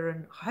lot better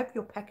and I hope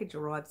your package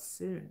arrives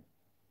soon.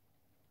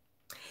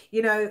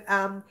 You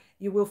know,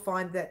 you will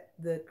find that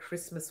the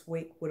Christmas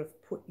week would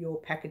have put your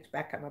package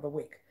back another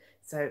week.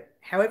 So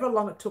however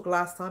long it took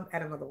last time,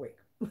 add another week.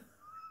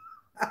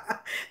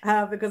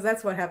 Because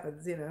that's what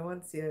happens, you know,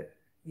 once you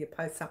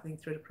post something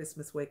through the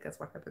Christmas week, that's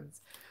what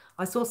happens.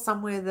 I saw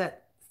somewhere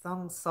that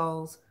thumb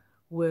soles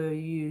were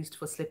used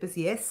for slippers.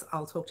 Yes,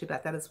 I'll talk to you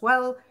about that as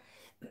well.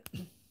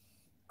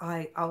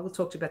 I will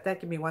talk to you about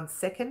that. Give me 1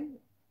 second.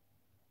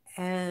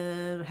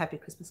 And happy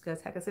Christmas,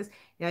 Ghost Hacker says.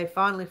 Yeah,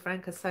 finally,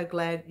 Frank, I'm so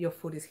glad your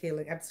foot is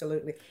healing.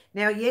 Absolutely.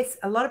 Now, yes,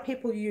 a lot of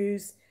people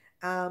use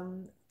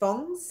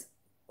thongs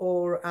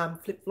or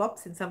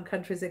flip-flops. In some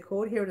countries they're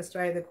called. Here in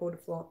Australia they're called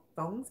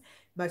thongs.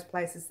 Most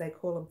places they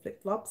call them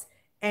flip-flops.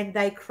 and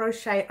they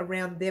crochet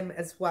around them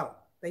as well.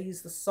 They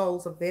use the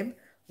soles of them.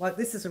 Like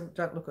this is a,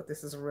 don't look at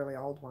this, is a really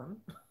old one.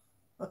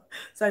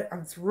 So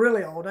it's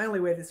really old. I only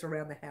wear this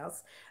around the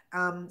house.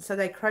 So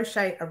they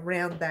crochet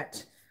around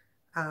that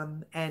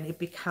and it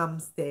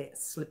becomes their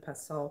slipper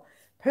sole.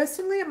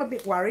 Personally, I'm a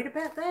bit worried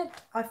about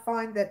that. I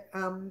find that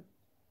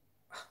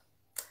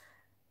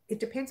it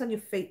depends on your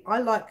feet.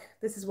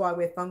 This is why I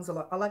wear thongs a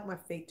lot. I like my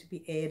feet to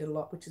be aired a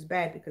lot, which is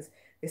bad because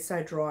they're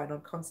so dry and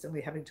I'm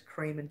constantly having to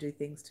cream and do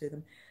things to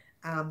them.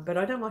 But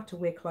I don't like to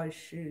wear closed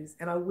shoes.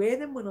 And I wear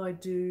them when I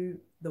do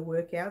the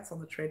workouts on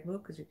the treadmill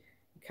because you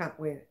can't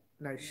wear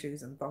no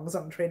shoes and thongs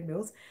on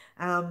treadmills.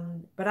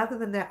 But other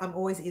than that, I'm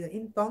always either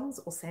in thongs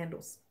or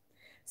sandals.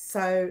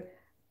 So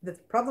the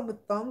problem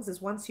with thongs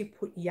is once you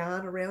put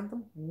yarn around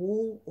them,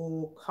 wool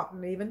or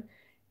cotton even,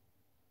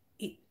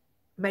 it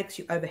makes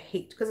you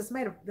overheat because it's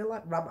made of, they're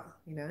like rubber,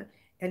 you know,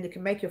 and it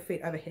can make your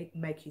feet overheat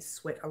and make you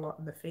sweat a lot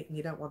in the feet, and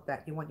you don't want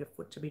that. You want your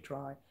foot to be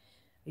dry.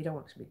 You don't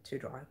want it to be too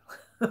dry.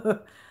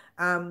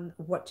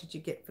 What did you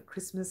get for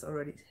Christmas?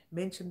 Already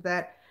mentioned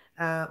that.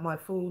 My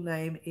full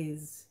name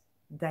is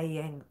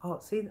Dayan. Oh,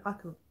 see, I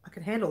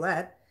can handle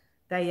that.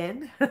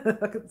 Dayan.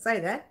 I can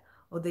say that.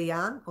 Or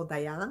Dayan or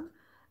Dayan.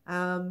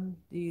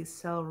 Do you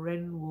sell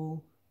wren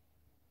wool?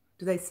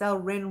 Do they sell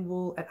wren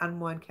wool at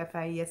Unwind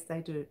Cafe? Yes, they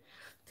do.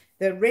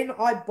 The wren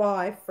I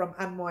buy from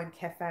Unwind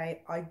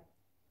Cafe, I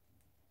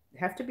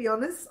have to be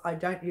honest, I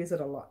don't use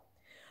it a lot.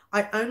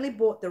 I only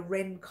bought the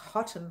wren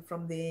cotton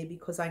from there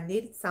because I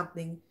needed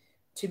something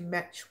to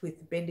match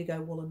with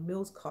Bendigo Wool and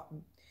Mills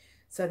cotton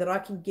so that I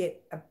can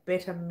get a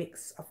better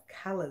mix of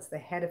colours. They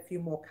had a few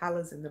more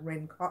colours in the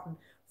wren cotton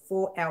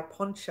for our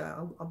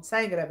poncho. I'm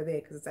saying it over there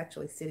because it's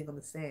actually sitting on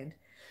the sand.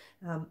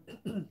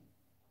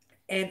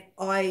 And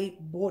I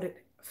bought it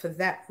for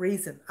that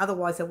reason.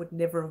 Otherwise, I would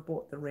never have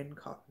bought the wren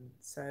cotton.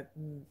 So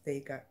there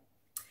you go.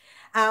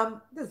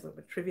 There's a little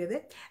bit of trivia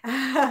there.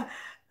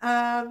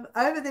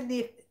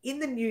 In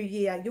the new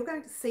year, you're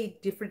going to see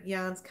different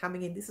yarns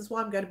coming in. This is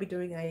why I'm going to be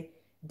doing a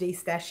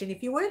destashing.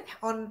 If you weren't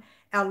on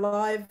our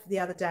live the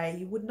other day,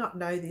 you would not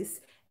know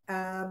this.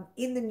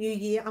 In the new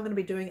year, I'm going to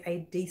be doing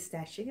a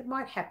destashing. It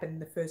might happen in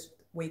the first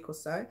week or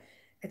so.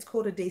 It's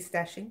called a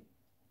destashing.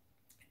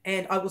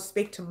 And I will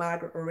speak to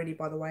Margaret already,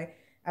 by the way,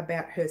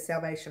 about her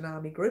Salvation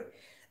Army group.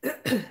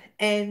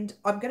 And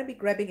I'm going to be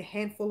grabbing a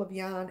handful of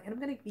yarn and I'm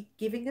going to be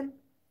giving them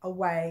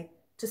away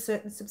to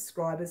certain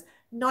subscribers,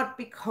 not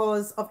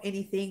because of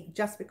anything,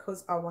 just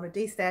because I want to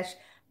destash,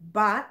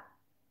 but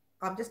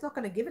I'm just not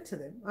going to give it to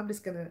them. I'm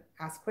just going to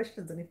ask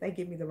questions, and if they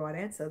give me the right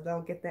answer,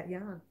 they'll get that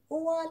yarn.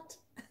 What?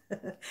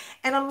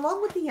 And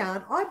along with the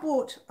yarn, I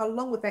bought,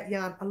 along with that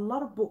yarn, a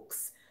lot of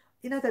books.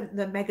 You know,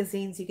 the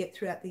magazines you get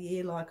throughout the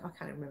year, like, I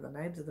can't remember the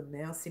names of them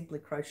now, Simply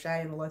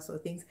Crochet and all those sort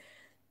of things.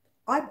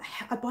 I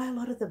buy a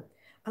lot of them.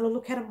 I'll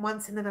look at them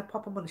once and then I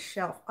pop them on a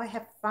shelf. I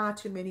have far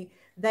too many.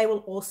 They will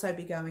also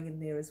be going in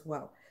there as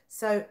well.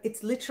 So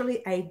it's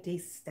literally a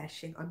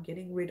destashing. I'm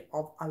getting rid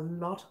of a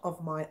lot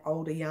of my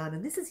older yarn.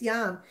 And this is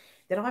yarn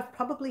that I've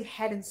probably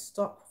had in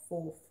stock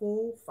for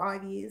 4,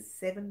 5 years,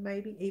 7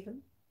 maybe even.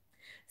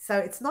 So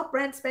it's not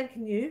brand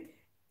spanking new.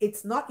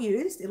 It's not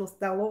used.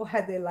 They'll all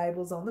have their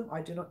labels on them.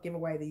 I do not give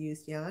away the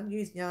used yarn.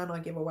 Used yarn I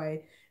give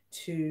away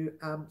to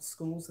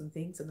schools and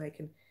things, and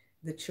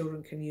the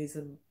children can use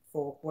them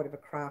for whatever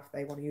craft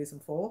they want to use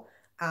them for.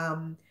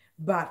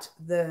 But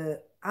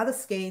the other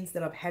skeins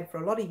that I've had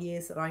for a lot of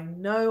years that I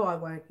know I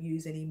won't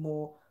use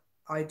anymore,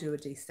 I do a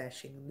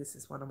destashing, and this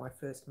is one of my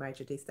first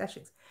major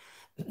destashings.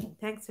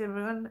 Thanks,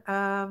 everyone.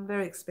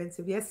 Very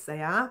expensive. Yes,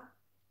 they are.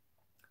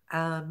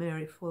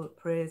 Mary, full of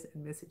prayers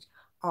and message.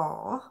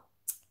 Aww.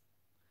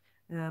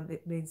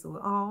 It means,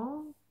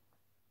 oh,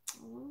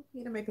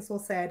 you know, make us all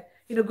sad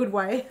in a good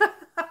way.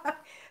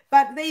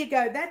 But there you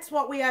go. That's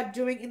what we are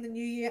doing in the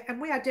new year.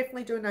 And we are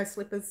definitely doing those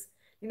slippers.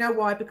 You know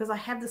why? Because I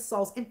have the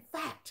soles. In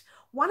fact,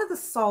 one of the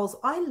soles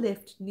I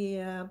left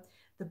near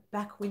the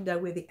back window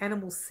where the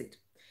animals sit.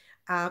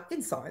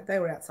 Inside. They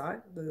were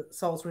outside. The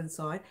soles were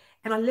inside.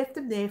 And I left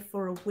them there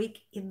for a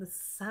week in the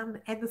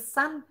sun. And the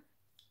sun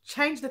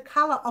changed the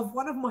color of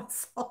one of my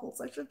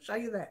soles. I should show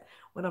you that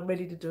when I'm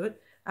ready to do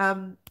it.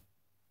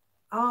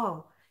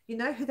 Oh, you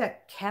know who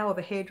that cow of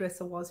a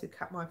hairdresser was who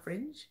cut my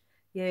fringe?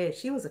 Yeah,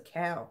 she was a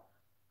cow.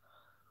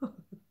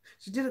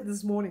 She did it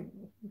this morning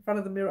in front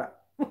of the mirror.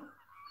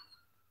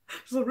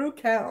 She's a real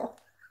cow.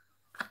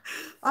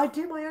 I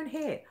do my own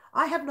hair.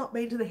 I have not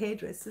been to the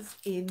hairdressers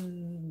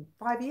in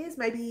 5 years,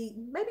 maybe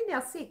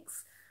now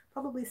 6,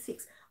 probably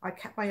 6. I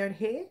cut my own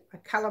hair. I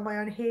color my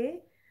own hair.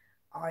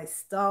 I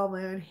style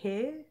my own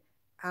hair.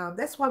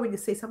 That's why when you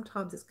see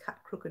sometimes it's cut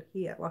crooked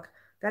here, like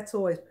that's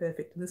always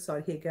perfect. And this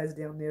side here goes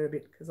down there a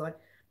bit because by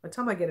the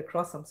time I get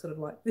across, I'm sort of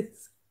like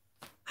this.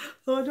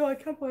 So I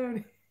cut my own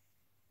hair.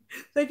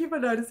 Thank you for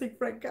noticing,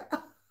 Franca.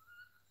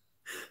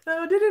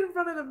 No, I did it in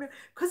front of the mirror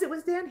because it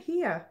was down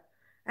here.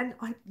 And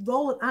I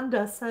roll it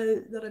under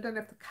so that I don't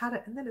have to cut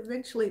it. And then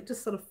eventually it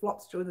just sort of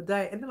flops during the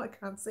day and then I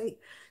can't see.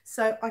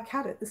 So I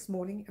cut it this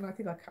morning and I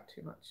think I cut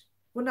too much.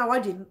 Well, no, I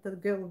didn't. The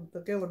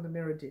girl in the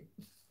mirror did.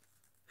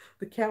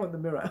 The cow in the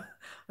mirror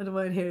under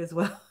my own hair as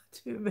well.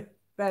 Too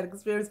bad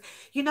experience.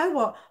 You know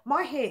what?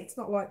 My hair, it's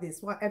not like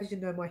this. As you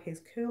know, my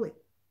hair's curly.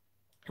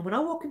 And when I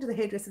walk into the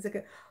hairdressers, they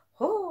go,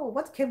 "Oh,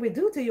 what can we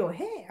do to your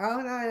hair?" Oh,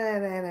 no, no,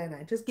 no, no,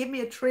 no. Just give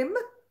me a trim,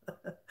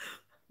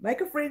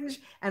 make a fringe,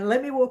 and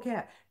let me walk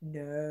out.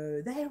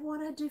 No, they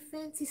want to do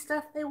fancy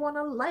stuff. They want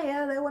to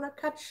layer. They want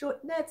to cut short.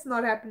 That's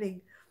not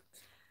happening.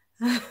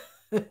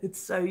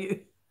 It's so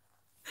you.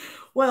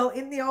 Well,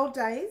 in the old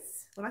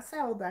days, when I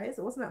say old days,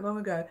 it wasn't that long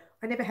ago,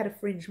 I never had a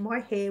fringe. My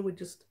hair would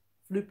just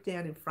loop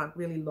down in front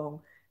really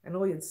long, and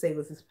all you'd see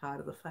was this part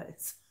of the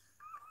face.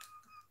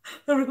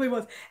 It really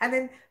was. And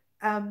then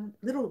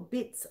little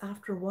bits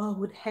after a while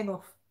would hang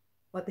off.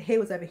 Like the hair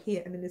was over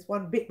here, and then this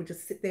one bit would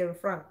just sit there in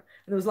front,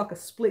 and it was like a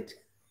split.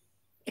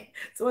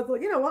 So I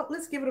thought, you know what,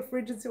 let's give it a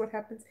fringe and see what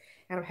happens.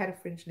 And I've had a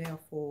fringe now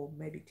for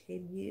maybe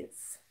 10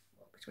 years,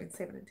 between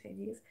 7 and 10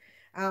 years.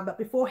 But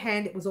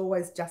beforehand, it was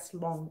always just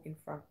long in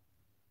front.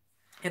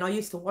 And I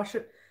used to wash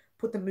it,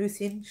 put the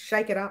mousse in,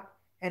 shake it up,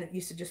 and it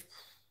used to just...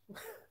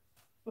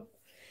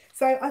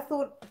 So I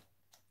thought,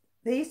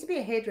 there used to be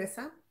a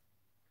hairdresser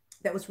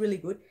that was really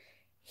good.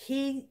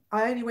 I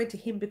only went to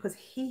him because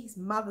his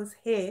mother's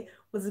hair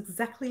was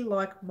exactly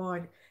like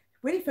mine.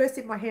 When he first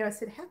did my hair, I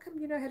said, "How come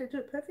you know how to do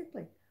it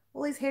perfectly?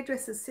 All these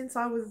hairdressers, since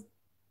I was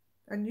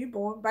a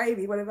newborn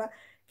baby, whatever,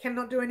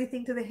 cannot do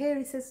anything to the hair."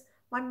 He says,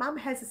 "My mum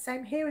has the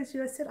same hair as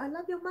you." I said, "I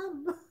love your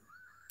mum."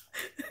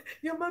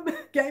 Your mum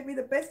gave me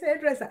the best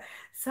hairdresser.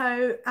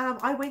 So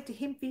I went to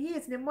him for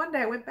years. And then one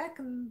day I went back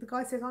and the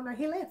guy says, "Oh no,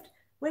 he left."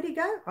 "Where'd he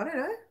go?" "I don't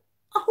know."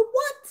 "Oh,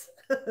 what?"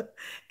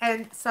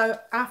 And so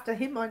after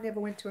him, I never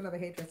went to another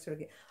hairdresser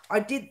again.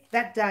 I did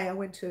that day. I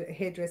went to a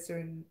hairdresser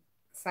in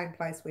the same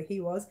place where he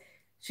was.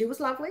 She was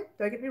lovely,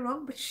 don't get me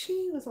wrong, but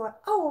she was like,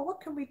 "Oh, well,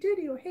 what can we do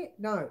to your hair?"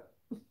 "No,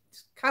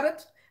 just cut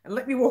it and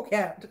let me walk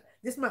out.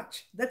 This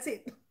much. That's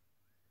it."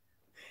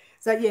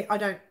 So yeah, I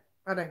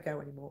don't go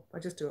anymore. I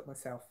just do it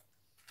myself.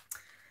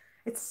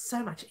 It's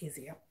so much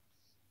easier.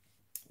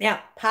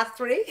 Now, part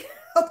 3.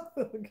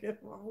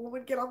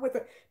 We'll get on with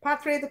it.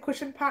 Part 3 of the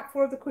cushion, part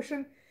 4 of the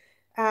cushion.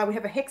 We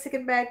have a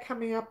hexagon bag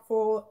coming up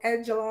for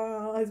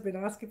Angela, has been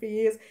asking for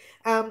years.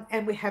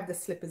 And we have the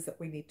slippers that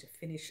we need to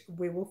finish.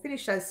 We will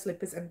finish those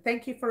slippers. And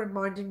thank you for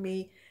reminding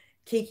me,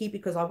 Kiki,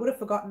 because I would have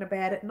forgotten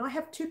about it. And I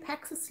have 2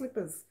 packs of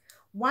slippers.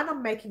 One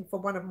I'm making for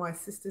one of my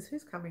sisters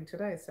who's coming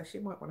today, so she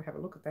might want to have a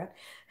look at that.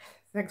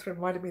 Thanks for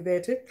reminding me there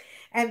too.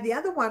 And the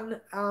other one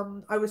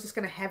I was just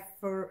going to have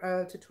for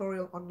a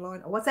tutorial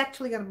online. I was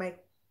actually going to make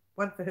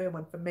one for her,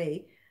 one for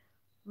me.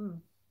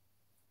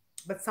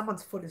 But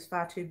someone's foot is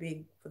far too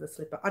big for the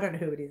slipper. I don't know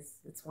who it is.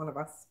 It's one of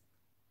us.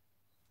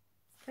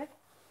 Okay.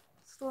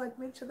 Just thought I'd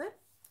mention that.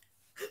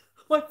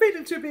 My feet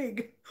are too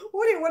big.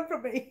 What do you want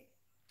from me?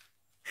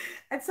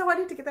 And so I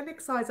need to get the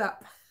next size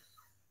up.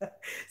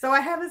 So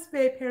I have a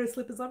spare pair of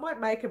slippers. I might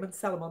make them and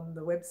sell them on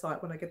the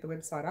website when I get the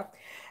website up.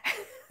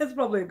 That's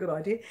probably a good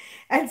idea.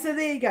 And so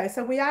there you go.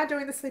 So we are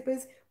doing the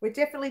slippers. We're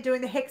definitely doing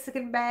the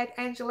hexagon bag.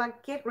 Angela,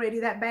 get ready.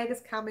 That bag is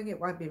coming. It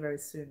won't be very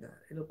soon though.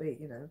 It'll be,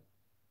 you know,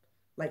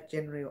 late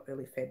January or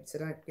early Feb. So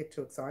don't get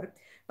too excited.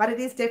 But it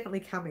is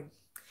definitely coming.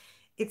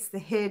 It's the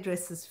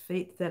hairdresser's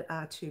feet that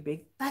are too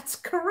big. That's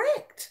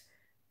correct.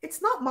 It's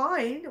not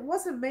mine. It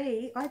wasn't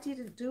me. I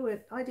didn't do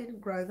it. I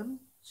didn't grow them.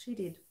 She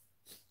did.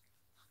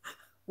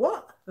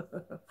 What?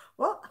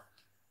 What?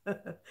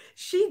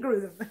 She grew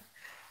them.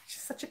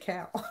 She's such a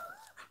cow.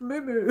 Moo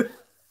moo.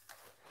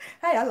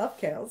 Hey, I love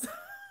cows.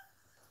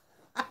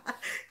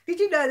 Did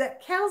you know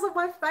that cows are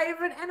my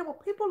favorite animal?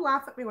 People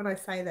laugh at me when I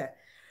say that.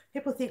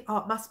 People think, oh,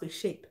 it must be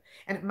sheep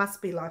and it must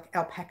be like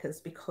alpacas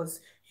because,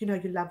 you know,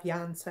 you love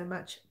yarn so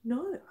much.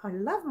 No, I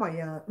love my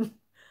yarn,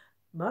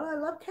 but I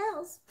love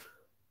cows.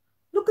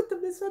 Look at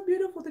them. They're so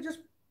beautiful. They're just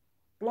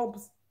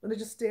blobs and they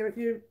just stare at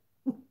you.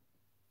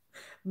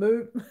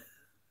 Moo.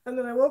 And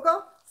then I walk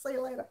off. See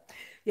you later.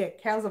 Yeah,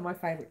 cows are my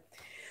favorite.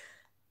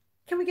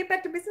 Can we get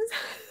back to business?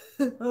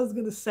 I was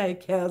going to say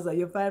cows are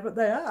your favorite.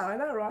 They are. I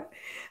know, right?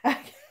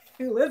 Okay,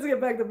 let's get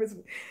back to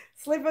business.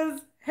 Slippers,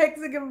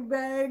 hexagon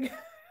bag.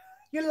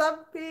 You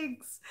love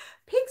pigs.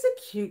 Pigs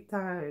are cute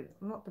though.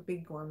 Not the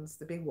big ones,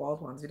 the big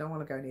wild ones. You don't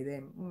want to go near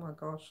them. Oh my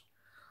gosh.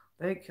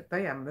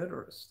 They are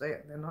murderous.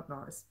 They're not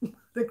nice.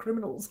 They're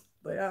criminals.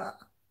 They are.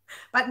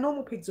 But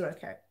normal pigs are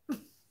okay.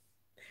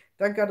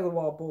 Don't go to the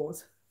wild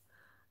boars.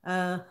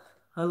 I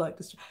like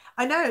this.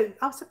 I know.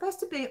 I was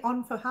supposed to be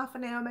on for half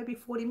an hour, maybe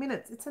 40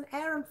 minutes. It's an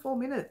hour and 4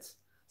 minutes.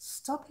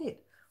 Stop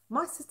it.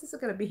 My sisters are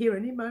going to be here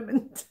any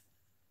moment.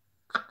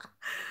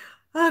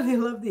 Oh, they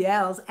love the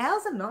owls.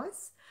 Owls are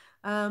nice.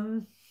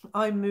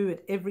 I moo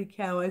at every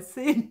cow I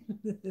see.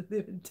 I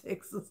live in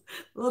Texas.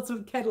 Lots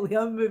of cattle here.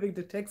 I'm moving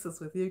to Texas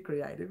with you,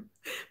 Creative.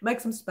 Make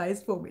some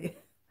space for me.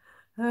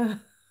 Oh,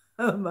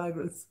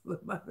 Margaret's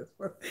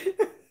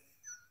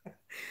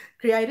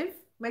Creative,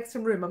 make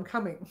some room. I'm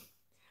coming.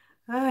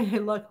 Oh, you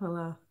like my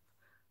laugh.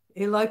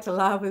 You like to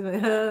laugh with me.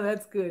 Oh,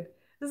 that's good.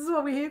 This is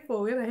what we're here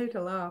for. We're here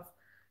to laugh.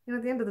 You know,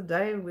 at the end of the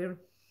day, we're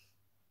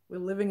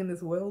living in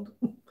this world.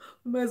 We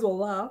may as well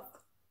laugh.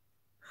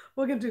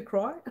 We're going to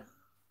cry.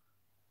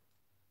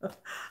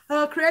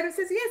 Creative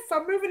says, yes,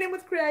 I'm moving in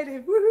with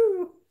Creative.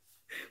 Woohoo!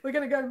 We're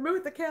going to go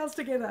moo the cows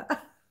together.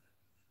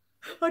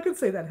 I can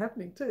see that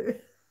happening too.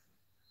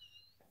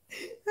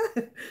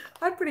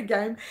 I'm pretty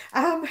game.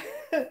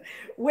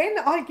 When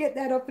I get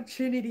that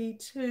opportunity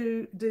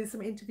to do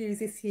some interviews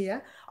this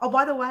year, oh,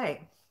 by the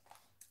way,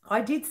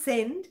 I did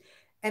send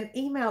an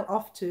email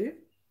off to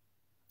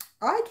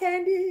Eye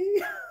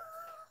Candy.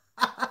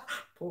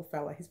 Poor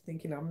fella, he's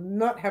thinking I'm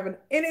not having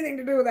anything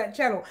to do with that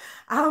channel.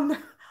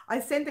 I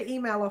sent the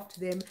email off to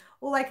them.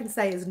 All they can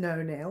say is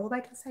no now. All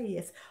they can say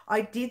yes.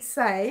 I did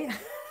say,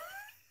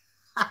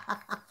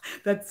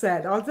 that's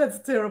sad. Oh, that's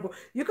terrible.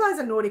 You guys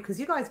are naughty because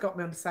you guys got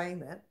me on saying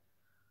that.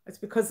 It's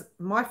because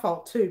my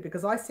fault too,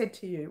 because I said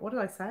to you, what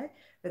did I say?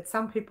 That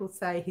some people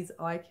say he's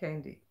eye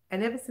candy.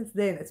 And ever since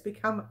then, it's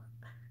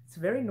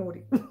very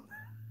naughty.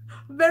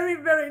 Very,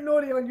 very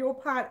naughty on your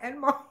part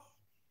and mine.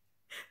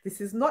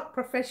 This is not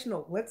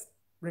professional. Let's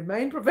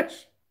remain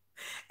professional.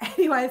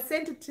 Anyway, I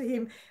sent it to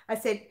him. I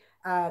said,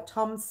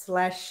 Tom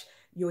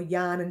 / your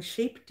yarn and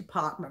sheep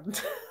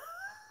department.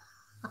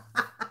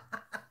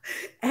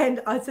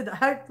 And I said,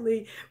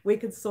 hopefully we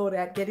can sort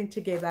out getting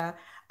together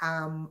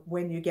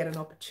when you get an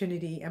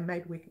opportunity, and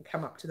maybe we can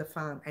come up to the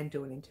farm and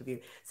do an interview.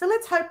 So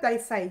let's hope they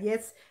say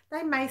yes.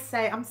 They may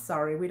say, I'm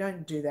sorry, we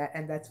don't do that,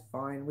 and that's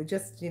fine. We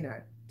just,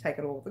 take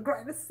it all with a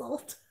grain of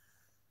salt.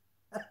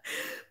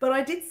 But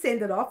I did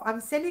send it off.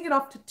 I'm sending it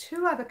off to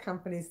 2 other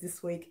companies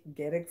this week.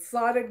 Get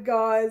excited,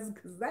 guys,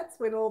 because that's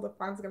when all the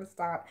fun's going to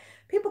start.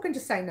 People can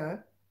just say no,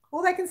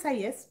 or they can say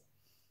yes.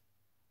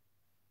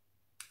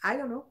 I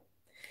don't know.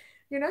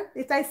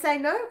 If they say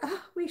no,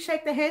 we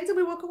shake their hands and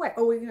we walk away.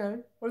 Or,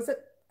 what is it?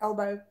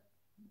 Elbow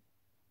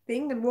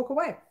thing and walk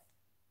away.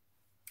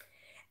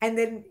 And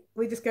then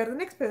we just go to the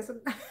next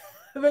person.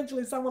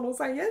 Eventually someone will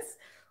say yes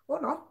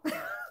or not.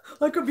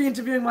 I could be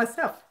interviewing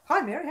myself. Hi,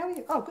 Mary, how are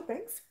you? Oh, good,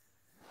 thanks.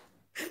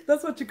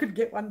 That's what you could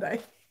get one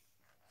day.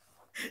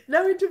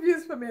 No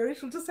interviews for Mary.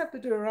 She'll just have to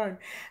do her own.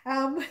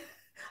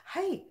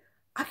 Hey,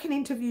 I can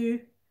interview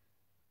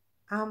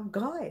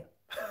Guy.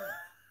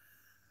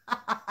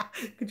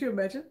 Could you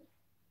imagine?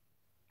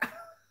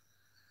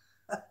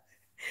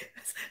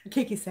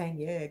 Kiki's saying,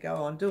 yeah, go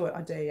on, do it.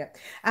 I dare you.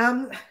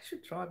 I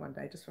should try one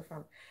day just for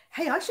fun.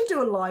 Hey, I should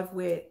do a live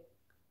where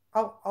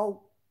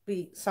I'll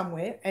be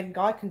somewhere and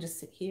Guy can just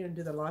sit here and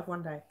do the live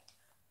one day.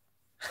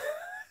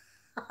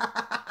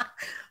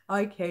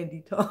 Eye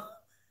candy, Tom.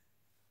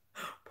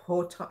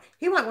 Poor Tom.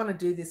 He won't want to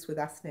do this with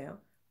us now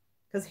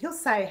because he'll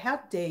say, how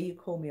dare you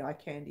call me eye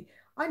candy?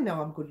 I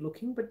know I'm good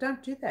looking, but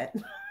don't do that.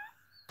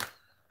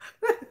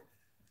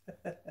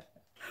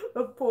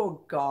 The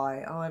poor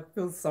Guy. Oh, I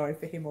feel sorry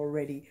for him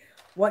already.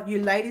 What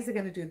you ladies are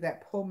going to do to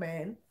that poor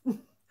man.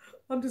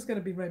 I'm just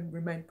going to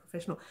remain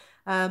professional.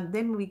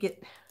 Then we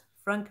get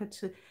Franca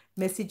to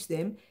message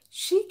them.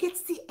 She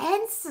gets the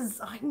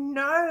answers. I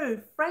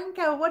know.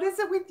 Franca, what is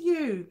it with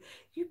you?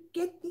 You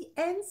get the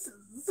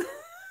answers.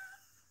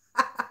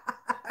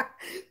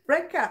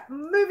 Franca,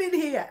 move in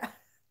here.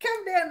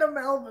 Come down to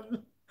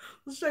Melbourne.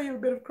 I'll show you a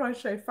bit of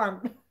crochet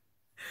fun.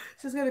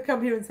 She's going to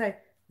come here and say,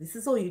 this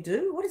is all you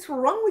do? What is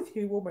wrong with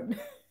you, woman?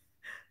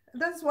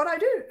 That's what I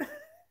do.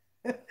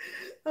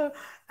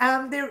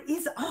 There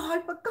is,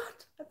 I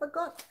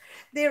forgot.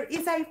 There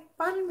is a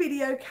fun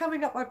video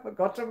coming up. I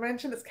forgot to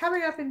mention. It's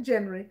coming up in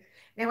January.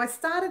 Now, I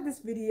started this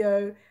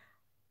video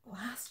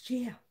last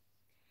year,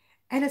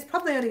 and it's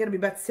probably only going to be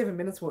about 7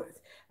 minutes worth.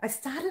 I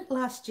started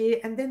last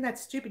year, and then that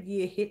stupid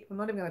year hit. I'm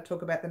not even going to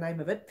talk about the name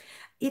of it.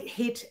 It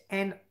hit,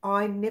 and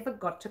I never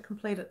got to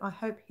complete it. I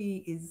hope he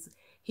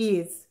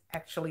is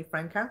actually,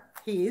 Franca.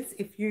 He is.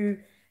 If you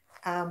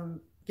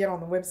get on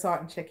the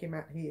website and check him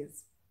out, he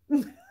is.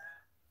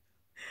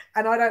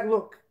 And I don't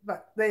look,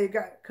 but there you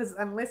go. Because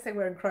unless they're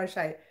wearing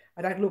crochet,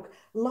 I don't look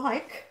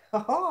like,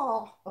 like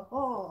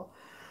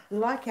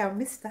our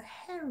Mr.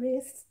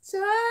 Harry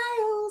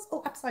Styles.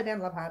 Oh, upside down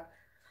love heart.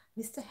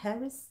 Mr.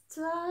 Harry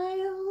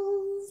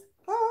Styles.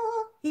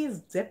 Oh, he's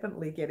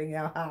definitely getting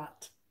our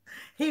heart.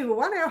 He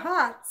won our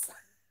hearts.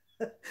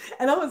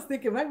 And I was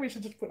thinking maybe we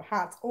should just put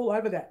hearts all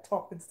over that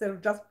top instead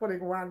of just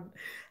putting one.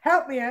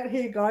 Help me out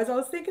here, guys. I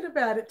was thinking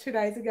about it 2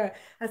 days ago.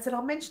 I said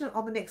I'll mention it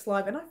on the next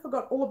live, and I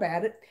forgot all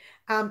about it.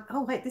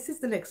 Oh, wait, this is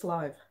the next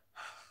live.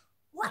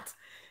 What?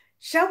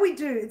 Shall we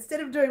do,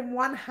 instead of doing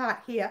one heart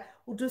here,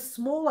 we'll do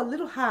smaller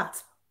little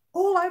hearts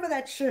all over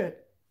that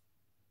shirt.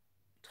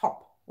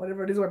 Top,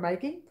 whatever it is we're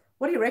making.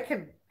 What do you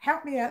reckon?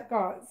 Help me out,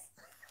 guys.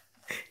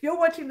 If you're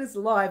watching this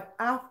live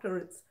after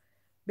it's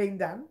been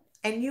done,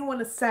 and you want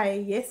to say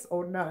yes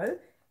or no,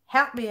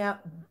 help me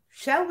out.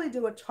 Shall we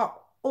do a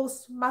top all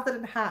smothered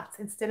in hearts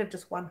instead of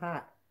just one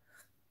heart?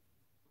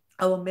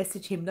 I will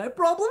message him, no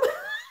problem.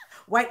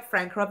 Wait,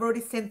 Frank, I've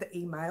already sent the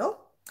email.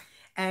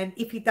 And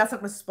if he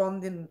doesn't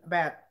respond in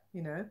about,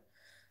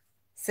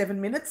 7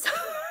 minutes.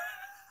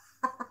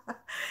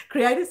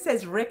 Creative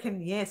says,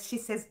 reckon yes. She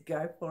says,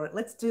 go for it.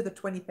 Let's do the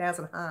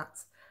 20,000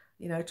 hearts.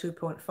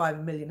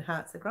 2.5 million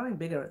hearts. They're growing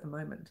bigger at the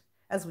moment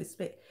as we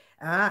speak.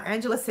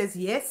 Angela says,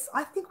 yes,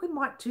 I think we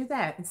might do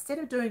that instead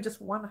of doing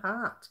just one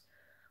heart.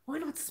 Why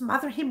not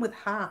smother him with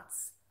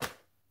hearts?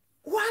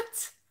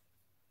 What?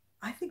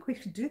 I think we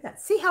should do that.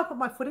 See how I put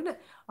my foot in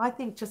it? I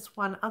think just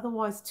one.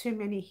 Otherwise, too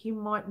many he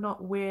might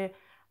not wear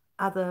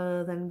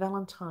other than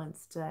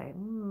Valentine's Day.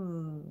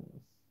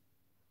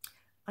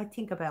 I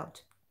think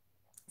about.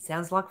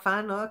 Sounds like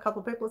fun. Oh, a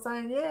couple of people are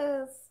saying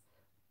yes.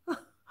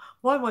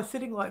 Why am I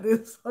sitting like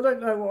this? I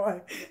don't know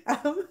why.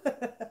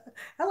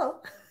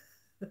 Hello.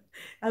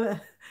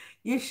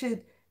 You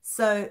should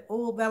sew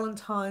all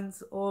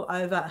Valentines all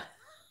over.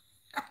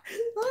 I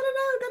don't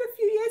know. I've got a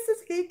few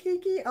yeses here,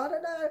 Kiki. I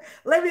don't know.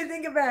 Let me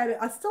think about it.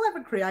 I still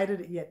haven't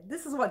created it yet.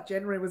 This is what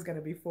January was going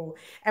to be for.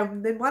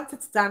 And then once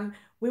it's done,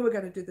 we were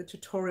going to do the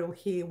tutorial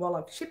here while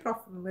I ship it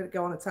off and let it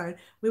go on its own.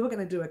 We were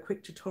going to do a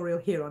quick tutorial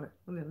here on it.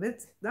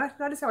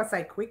 Notice how I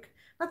say quick.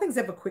 Nothing's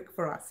ever quick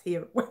for us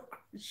here at Well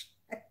Crochet.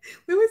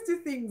 We always do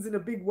things in a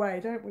big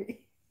way, don't we?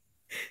 Even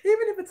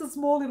if it's a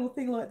small little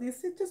thing like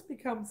this, it just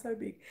becomes so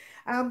big.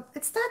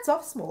 It starts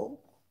off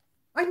small.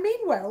 I mean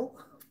well.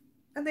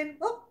 And then,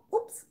 oh,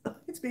 oops,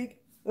 it's big.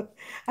 So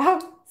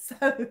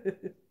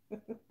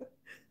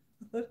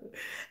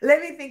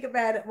let me think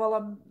about it while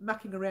I'm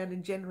mucking around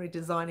in January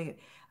designing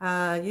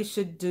it. You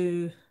should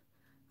do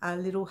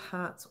little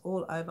hearts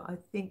all over. I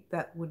think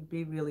that would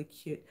be really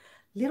cute.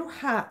 Little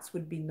hearts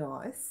would be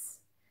nice.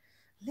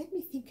 Let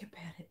me think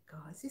about it,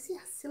 guys. You see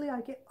how silly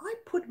I get? I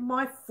put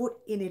my foot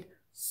in it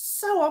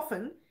so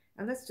often,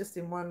 and that's just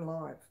in one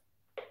live.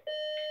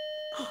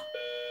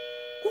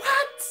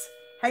 What?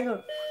 Hang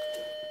on.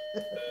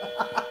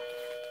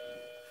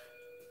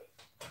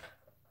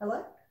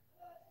 Hello?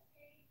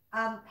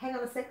 Hang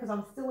on a sec, because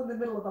I'm still in the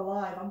middle of a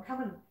live. I'm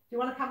coming. Do you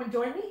want to come and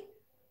join me?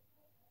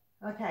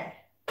 Okay.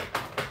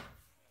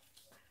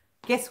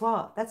 Guess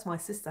what? That's my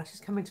sister. She's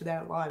coming to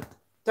our live.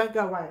 Don't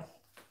go away.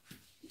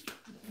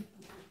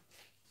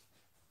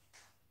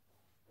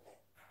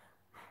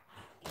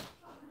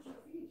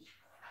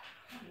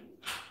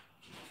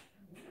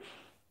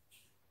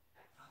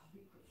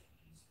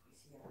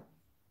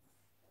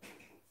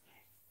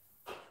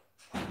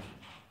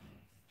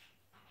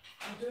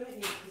 I'm doing it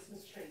in a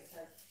Christmas tree, so.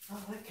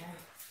 Oh, okay.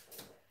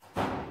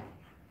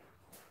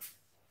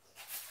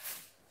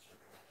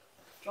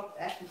 Drop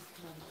that.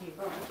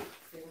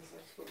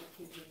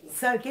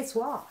 So, guess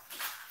what?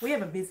 We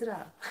have a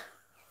visitor.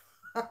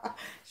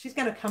 She's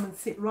going to come and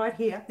sit right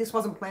here. This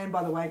wasn't planned,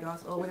 by the way,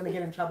 guys. Oh, we're going to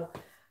get in trouble.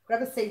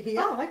 Grab a seat here.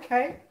 Oh,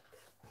 okay.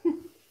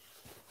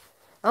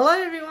 Hello,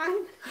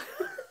 everyone.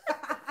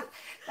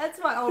 That's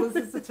my older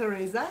sister,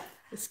 Teresa.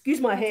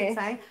 Excuse my hair.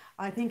 Saying,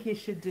 I think you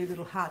should do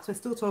little hearts. We're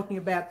still talking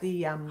about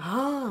the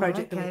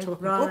project okay. that we're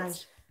talking about.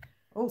 Right.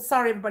 Oh,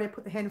 sorry, everybody. I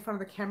put the hand in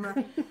front of the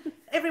camera.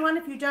 Everyone,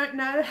 if you don't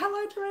know,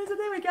 hello, Teresa.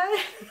 There we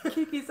go.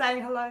 Kiki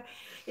saying hello.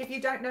 If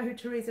you don't know who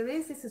Teresa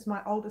is, this is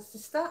my older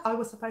sister. I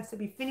was supposed to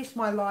be finished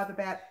my live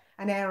about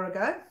an hour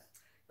ago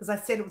because I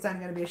said it was only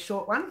going to be a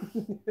short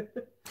one.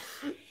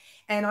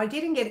 And I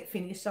didn't get it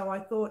finished, so I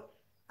thought,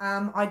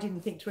 I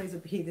didn't think Teresa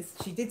would be here.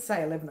 She did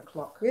say 11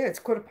 o'clock. Yeah, it's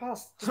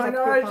 15:15. I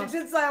know, she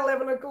did say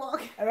 11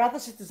 o'clock. Our other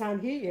sisters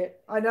aren't here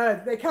yet. I know,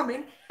 they're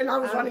coming. And I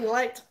was running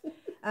late.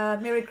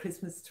 Merry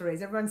Christmas,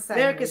 Teresa. Everyone's saying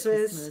Merry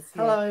Christmas.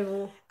 Yeah.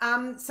 Hello.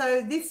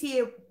 So this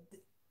year...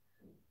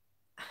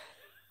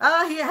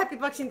 yeah, happy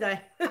Boxing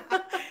Day.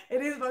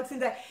 It is Boxing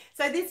Day.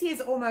 So this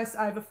year's almost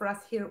over for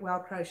us here at Well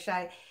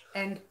Crochet.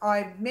 And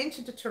I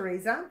mentioned to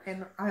Teresa,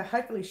 and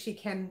hopefully she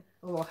can...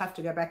 Oh, I'll have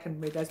to go back and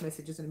read those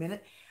messages in a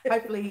minute.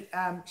 Hopefully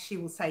she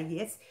will say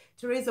yes.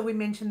 Teresa, we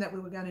mentioned that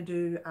we were going to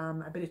do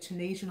a bit of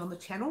Tunisian on the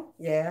channel.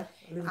 Yeah,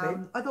 a little bit.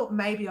 I thought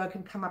maybe I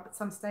can come up at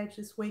some stage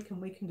this week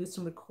and we can do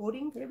some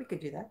recording. Yeah, we could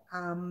do that.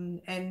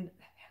 And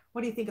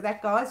what do you think of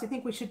that, guys? You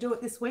think we should do it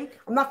this week?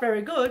 I'm not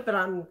very good, but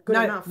I'm good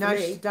enough for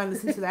me. Don't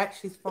listen to that.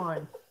 She's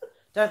fine.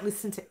 Don't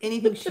listen to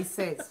anything she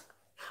says.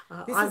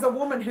 This is a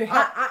woman who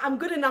helped. I'm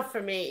good enough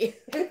for me.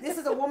 This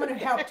is a woman who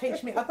helped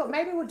teach me. I thought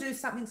maybe we'll do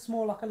something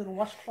small, like a little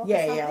washcloth. Yeah, or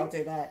something. yeah, I'll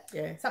do that.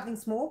 Yeah, something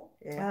small.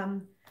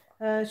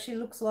 Yeah. She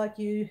looks like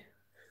you.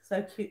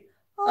 So cute.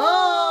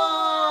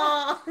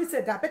 Oh! Who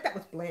said that? I bet that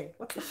was Blair.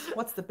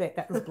 What's the bet?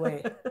 That was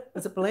Blair.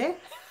 Was it Blair?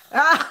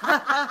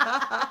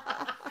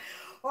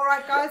 All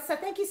right, guys. So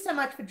thank you so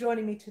much for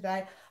joining me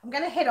today. I'm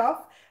going to head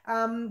off.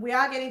 We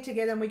are getting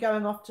together and we're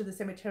going off to the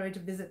cemetery to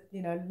visit,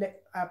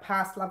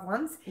 past loved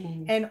ones.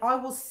 And I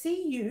will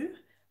see you.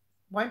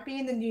 Won't be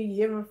in the new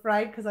year, I'm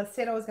afraid, because I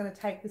said I was going to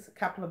take this a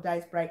couple of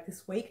days break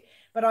this week.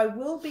 But I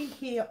will be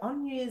here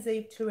on New Year's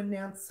Eve to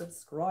announce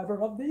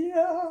Subscriber of the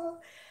Year.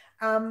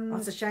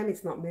 It's a shame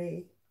it's not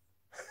me.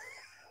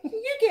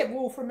 You get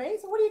wool from me,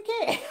 so what do you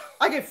care?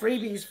 I get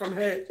freebies from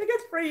her. She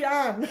gets free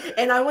yarn.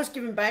 And I was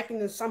given back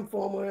in some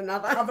form or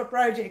another. Of a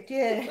project,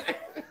 yeah.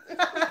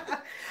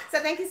 So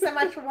thank you so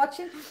much for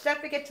watching. Don't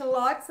forget to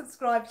like,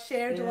 subscribe,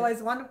 share, do all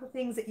those wonderful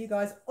things that you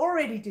guys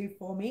already do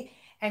for me.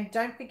 And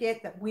don't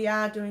forget that we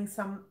are doing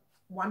some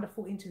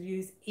wonderful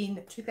interviews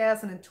in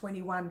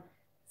 2021.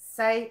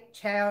 Say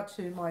ciao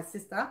to my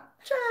sister.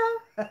 Ciao.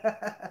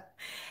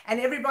 And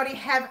everybody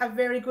have a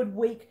very good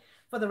week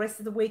for the rest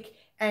of the week.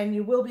 And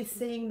you will be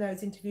seeing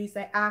those interviews.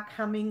 They are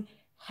coming.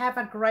 Have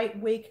a great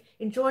week.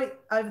 Enjoy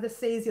over the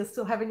seas. You're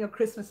still having your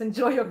Christmas.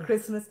 Enjoy your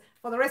Christmas.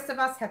 For the rest of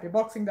us, happy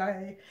Boxing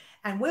Day.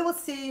 And we will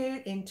see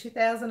you in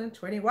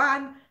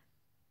 2021.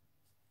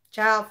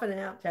 Ciao for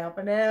now. Ciao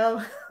for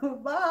now.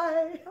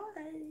 Bye.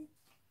 Bye.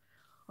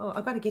 Oh,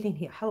 I've got to get in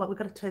here. Hello, we've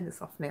got to turn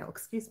this off now.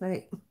 Excuse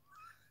me.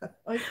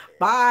 Bye.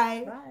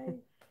 Bye. Bye.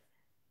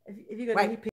 Have you got Wait. any